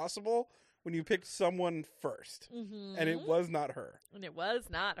physically impossible when you pick someone first. Mm-hmm. And it was not her. And it was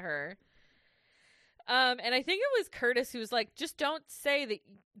not her. And I think it was Curtis who was like, just don't say that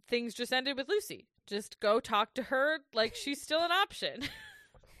things just ended with Lucy. Just go talk to her like she's still an option.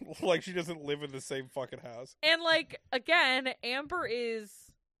 Like she doesn't live in the same fucking house. And, like, again, Amber is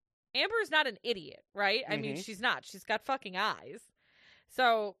not an idiot, right? I mean, she's not. She's got fucking eyes.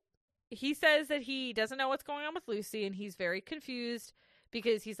 So he says that he doesn't know what's going on with Lucy, and he's very confused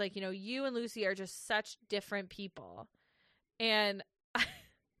because he's like, you and Lucy are just such different people. And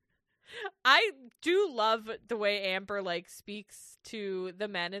I do love the way Amber, like, speaks to the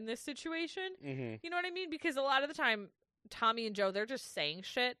men in this situation. Mm-hmm. You know what I mean? Because a lot of the time, Tommy and Joe, they're just saying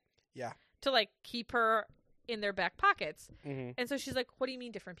shit. Yeah. To, like, keep her in their back pockets. Mm-hmm. And so she's like, what do you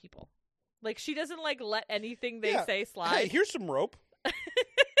mean different people? Like, she doesn't, like, let anything they say slide. Hey, here's some rope.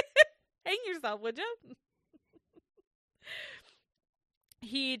 Hang yourself, would you?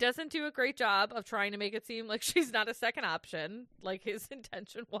 He doesn't do a great job of trying to make it seem like she's not a second option, like his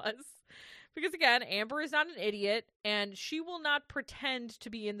intention was. Because, again, Amber is not an idiot, and she will not pretend to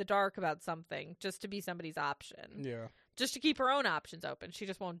be in the dark about something just to be somebody's option. Yeah. Just to keep her own options open. She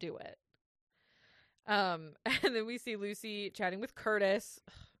just won't do it. And then we see Lucy chatting with Curtis.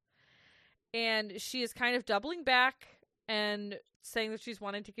 And she is kind of doubling back and saying that she's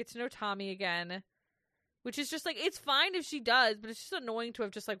wanting to get to know Tommy again. Which is just, like, it's fine if she does, but it's just annoying to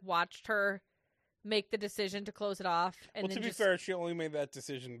have just, like, watched her make the decision to close it off. And well, to be fair, she only made that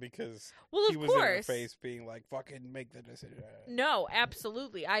decision because he was in her face being like, fucking make the decision. No,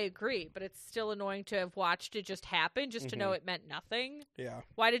 absolutely. I agree. But it's still annoying to have watched it just happen just to know it meant nothing. Yeah.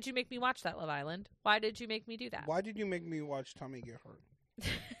 Why did you make me watch that, Love Island? Why did you make me do that? Why did you make me watch Tommy get hurt?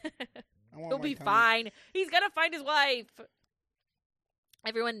 He'll be fine. He's going to find his wife.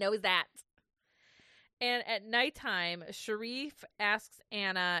 Everyone knows that. And at nighttime, Sharif asks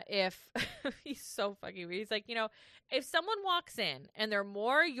Anna if he's so fucking weird. He's like, if someone walks in and they're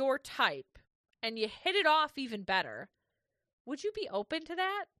more your type and you hit it off even better, would you be open to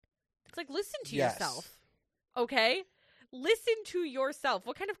that? It's like, listen to yourself. Okay? Listen to yourself.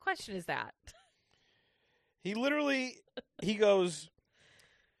 What kind of question is that? He goes,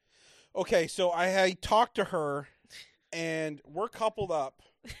 okay, so I talked to her and we're coupled up.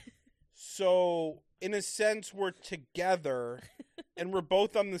 So in a sense, we're together, and we're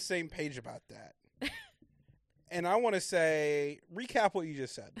both on the same page about that. And I want to say, recap what you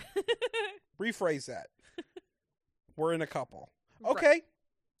just said. Rephrase that. We're in a couple. Okay. Right.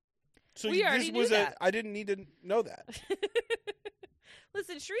 So we already knew that. I didn't need to know that.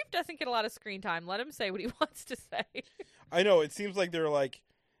 Listen, Sharif doesn't get a lot of screen time. Let him say what he wants to say. I know. It seems like they're like,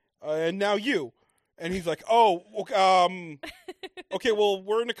 and now you. And he's like, oh, okay, well,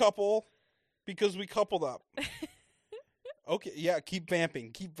 we're in a couple. Because we coupled up. Okay, yeah, keep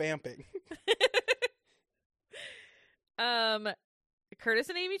vamping. Curtis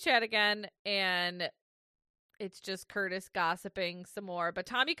and Amy chat again, and it's just Curtis gossiping some more. But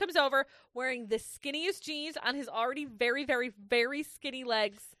Tommy comes over wearing the skinniest jeans on his already very, very, very skinny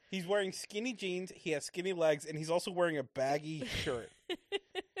legs. He's wearing skinny jeans, he has skinny legs, and he's also wearing a baggy shirt.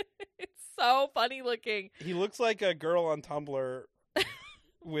 It's so funny looking. He looks like a girl on Tumblr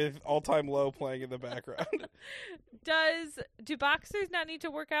with All Time Low playing in the background. Do boxers not need to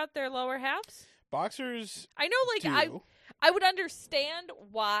work out their lower halves? Boxers I know, like, do. I would understand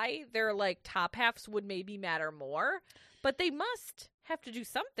why their, like, top halves would maybe matter more, but they must have to do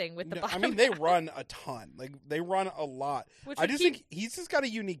something with the bottom. I mean, they run a ton. Like, they run a lot. I just think he's just got a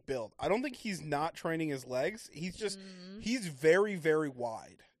unique build. I don't think he's not training his legs. He's just, he's very, very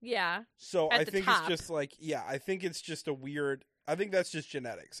wide. Yeah. So I think it's just like, I think it's just I think that's just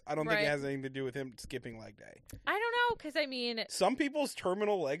genetics. I don't think it has anything to do with him skipping leg day. I don't know, because I mean, some people's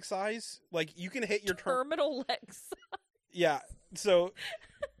terminal leg size, like you can hit your terminal leg size. Yeah, so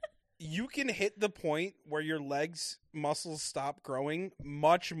you can hit the point where your legs muscles stop growing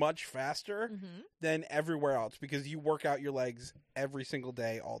much, much faster than everywhere else because you work out your legs every single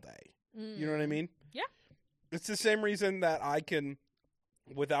day, all day. You know what I mean? Yeah. It's the same reason that I can,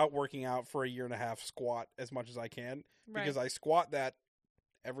 without working out for a year and a half, squat as much as I can because I squat that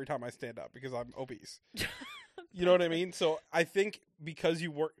every time I stand up because I'm obese. You know what I mean? So I think because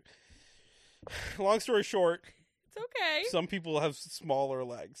you work, Long story short, It's okay. some people have smaller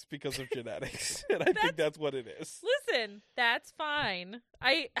legs because of genetics, and I think that's what it is. Listen, that's fine.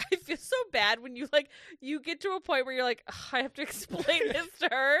 I feel so bad when you get to a point where you're like, "Ugh, I have to explain this to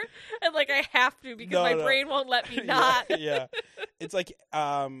her, and I have to because my brain won't let me not. Yeah. It's like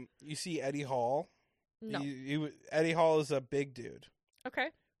you see Eddie Hall. No. Eddie Hall is a big dude. Okay.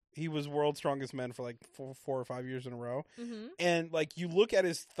 He was World's Strongest Man for 4 or 5 years in a row. Mm-hmm. And you look at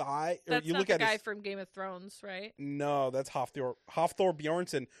his thigh, or That's you not look the at guy his, from Game of Thrones, right? No, that's Hafthor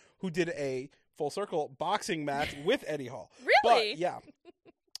Bjornsson, who did a full circle boxing match with Eddie Hall. Really? But, yeah.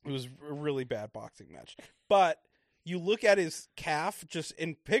 It was a really bad boxing match. But you look at his calf just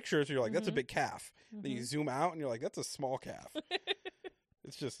in pictures, you're like, that's a big calf. Then you zoom out and you're like, that's a small calf.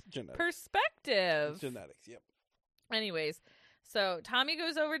 It's just genetics. Perspective. It's genetics, yep. Anyways, so Tommy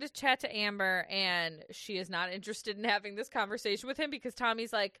goes over to chat to Amber, and she is not interested in having this conversation with him because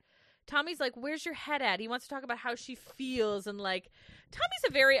Tommy's like, where's your head at? He wants to talk about how she feels, and Tommy's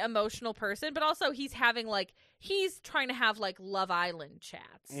a very emotional person, but also he's having he's trying to have Love Island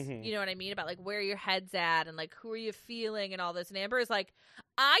chats. Mm-hmm. You know what I mean? About where your head's at and who are you feeling and all this. And Amber is like,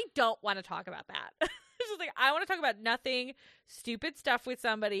 I don't want to talk about that. She's like, I want to talk about nothing, stupid stuff with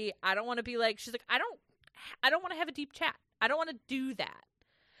somebody. I don't want to be she's like, I don't want to have a deep chat. I don't want to do that.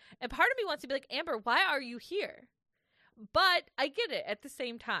 And part of me wants to be like, Amber, why are you here? But I get it at the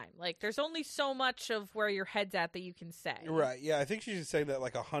same time. There's only so much of where your head's at that you can say. Right, yeah. I think she should say that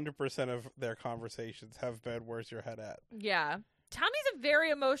 100% of their conversations have been, where's your head at? Yeah. Tommy's a very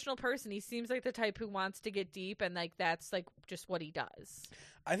emotional person. He seems like the type who wants to get deep, and that's just what he does.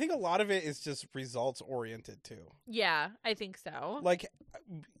 I think a lot of it is just results oriented too. Yeah, I think so.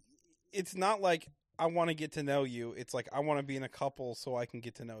 It's not I want to get to know you. It's I want to be in a couple so I can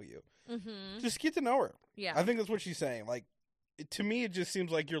get to know you. Mm-hmm. Just get to know her. Yeah. I think that's what she's saying. To me, it just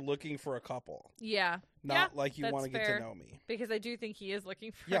seems like you're looking for a couple. Yeah. Not you want to get to know me. Because I do think he is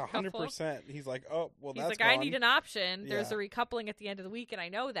looking for a couple. 100%. He's like, oh, well, He's that's I need an option. Yeah. There's a recoupling at the end of the week, and I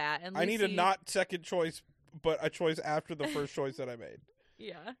know that. And Lucy... I need a not second choice, but a choice after the first choice that I made.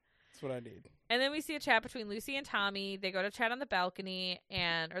 Yeah. That's what I need. And then we see a chat between Lucy and Tommy. They go to chat on the balcony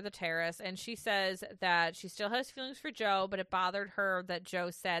or the terrace, and she says that she still has feelings for Joe, but it bothered her that Joe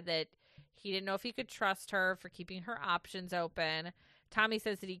said that he didn't know if he could trust her for keeping her options open. Tommy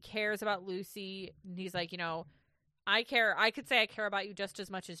says that he cares about Lucy, and he's like, I care. I could say I care about you just as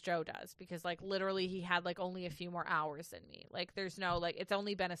much as Joe does, because literally he had only a few more hours than me. There's no it's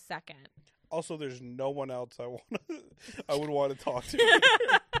only been a second. Also, there's no one else I would want to talk to.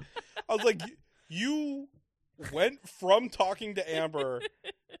 I was like, you went from talking to Amber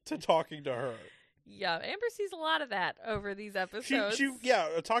to talking to her. Yeah, Amber sees a lot of that over these episodes.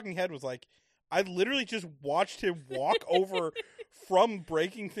 A talking head was like, I literally just watched him walk over from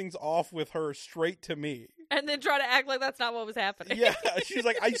breaking things off with her straight to me. And then try to act like that's not what was happening. Yeah, she's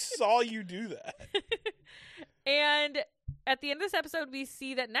like, I saw you do that. And at the end of this episode, we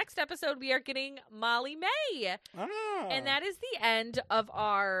see that next episode we are getting Molly May. Ah. And that is the end of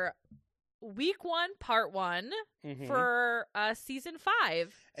our week 1, part 1 for season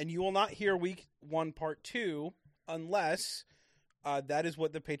 5. And you will not hear week 1, part 2 unless that is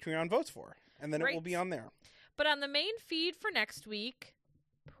what the Patreon votes for. And then it will be on there. But on the main feed for next week,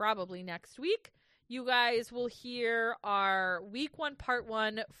 probably next week, you guys will hear our week 1, part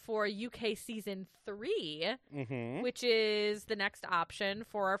 1 for UK season 3, which is the next option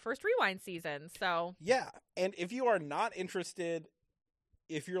for our first rewind season. So yeah, and if you are not interested,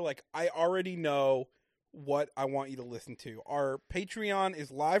 if you're like, I already know what I want you to listen to, our Patreon is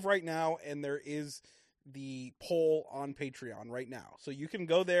live right now, and there is the poll on Patreon right now. So you can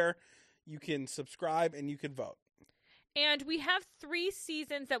go there, you can subscribe, and you can vote. And we have 3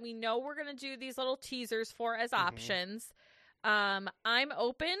 seasons that we know we're going to do these little teasers for as options. I'm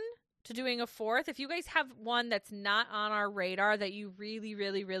open to doing a 4th. If you guys have one that's not on our radar that you really,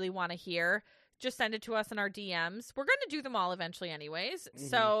 really, really want to hear, just send it to us in our DMs. We're going to do them all eventually anyways.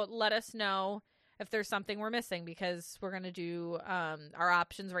 So let us know if there's something we're missing, because we're going to do our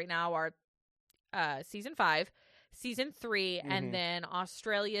options right now are season 5, season 3, and then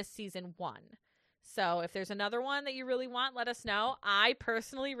Australia season 1. So if there's another one that you really want, let us know. I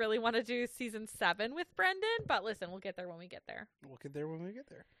personally really want to do season 7 with Brendan, but listen, we'll get there when we get there. We'll get there when we get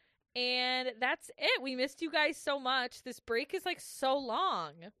there. And that's it. We missed you guys so much. This break is so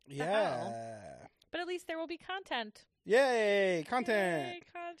long. Yeah. But at least there will be content. Yay, content. Yay,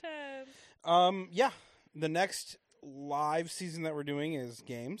 content. Yeah. The next live season that we're doing is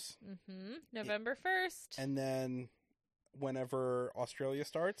games. November 1st. And then whenever Australia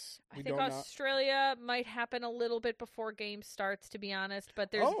starts. I think Australia might happen a little bit before game starts, to be honest,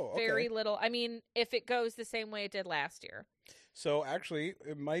 but there's very little. I mean, if it goes the same way it did last year. So actually,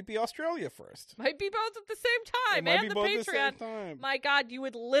 it might be Australia first. Might be both at the same time. It might and be the both Patreon. at the same time. My God, you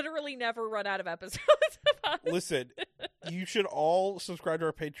would literally never run out of episodes of us. Listen, you should all subscribe to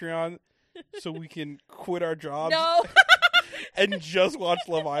our Patreon so we can quit our jobs. No. And just watch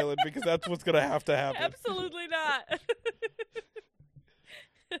Love Island, because that's what's going to happen. Absolutely not.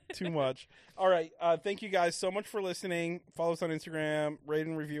 Too much. All right. Thank you guys so much for listening. Follow us on Instagram. Rate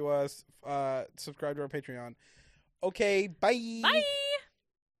and review us. Subscribe to our Patreon. Okay. Bye. Bye.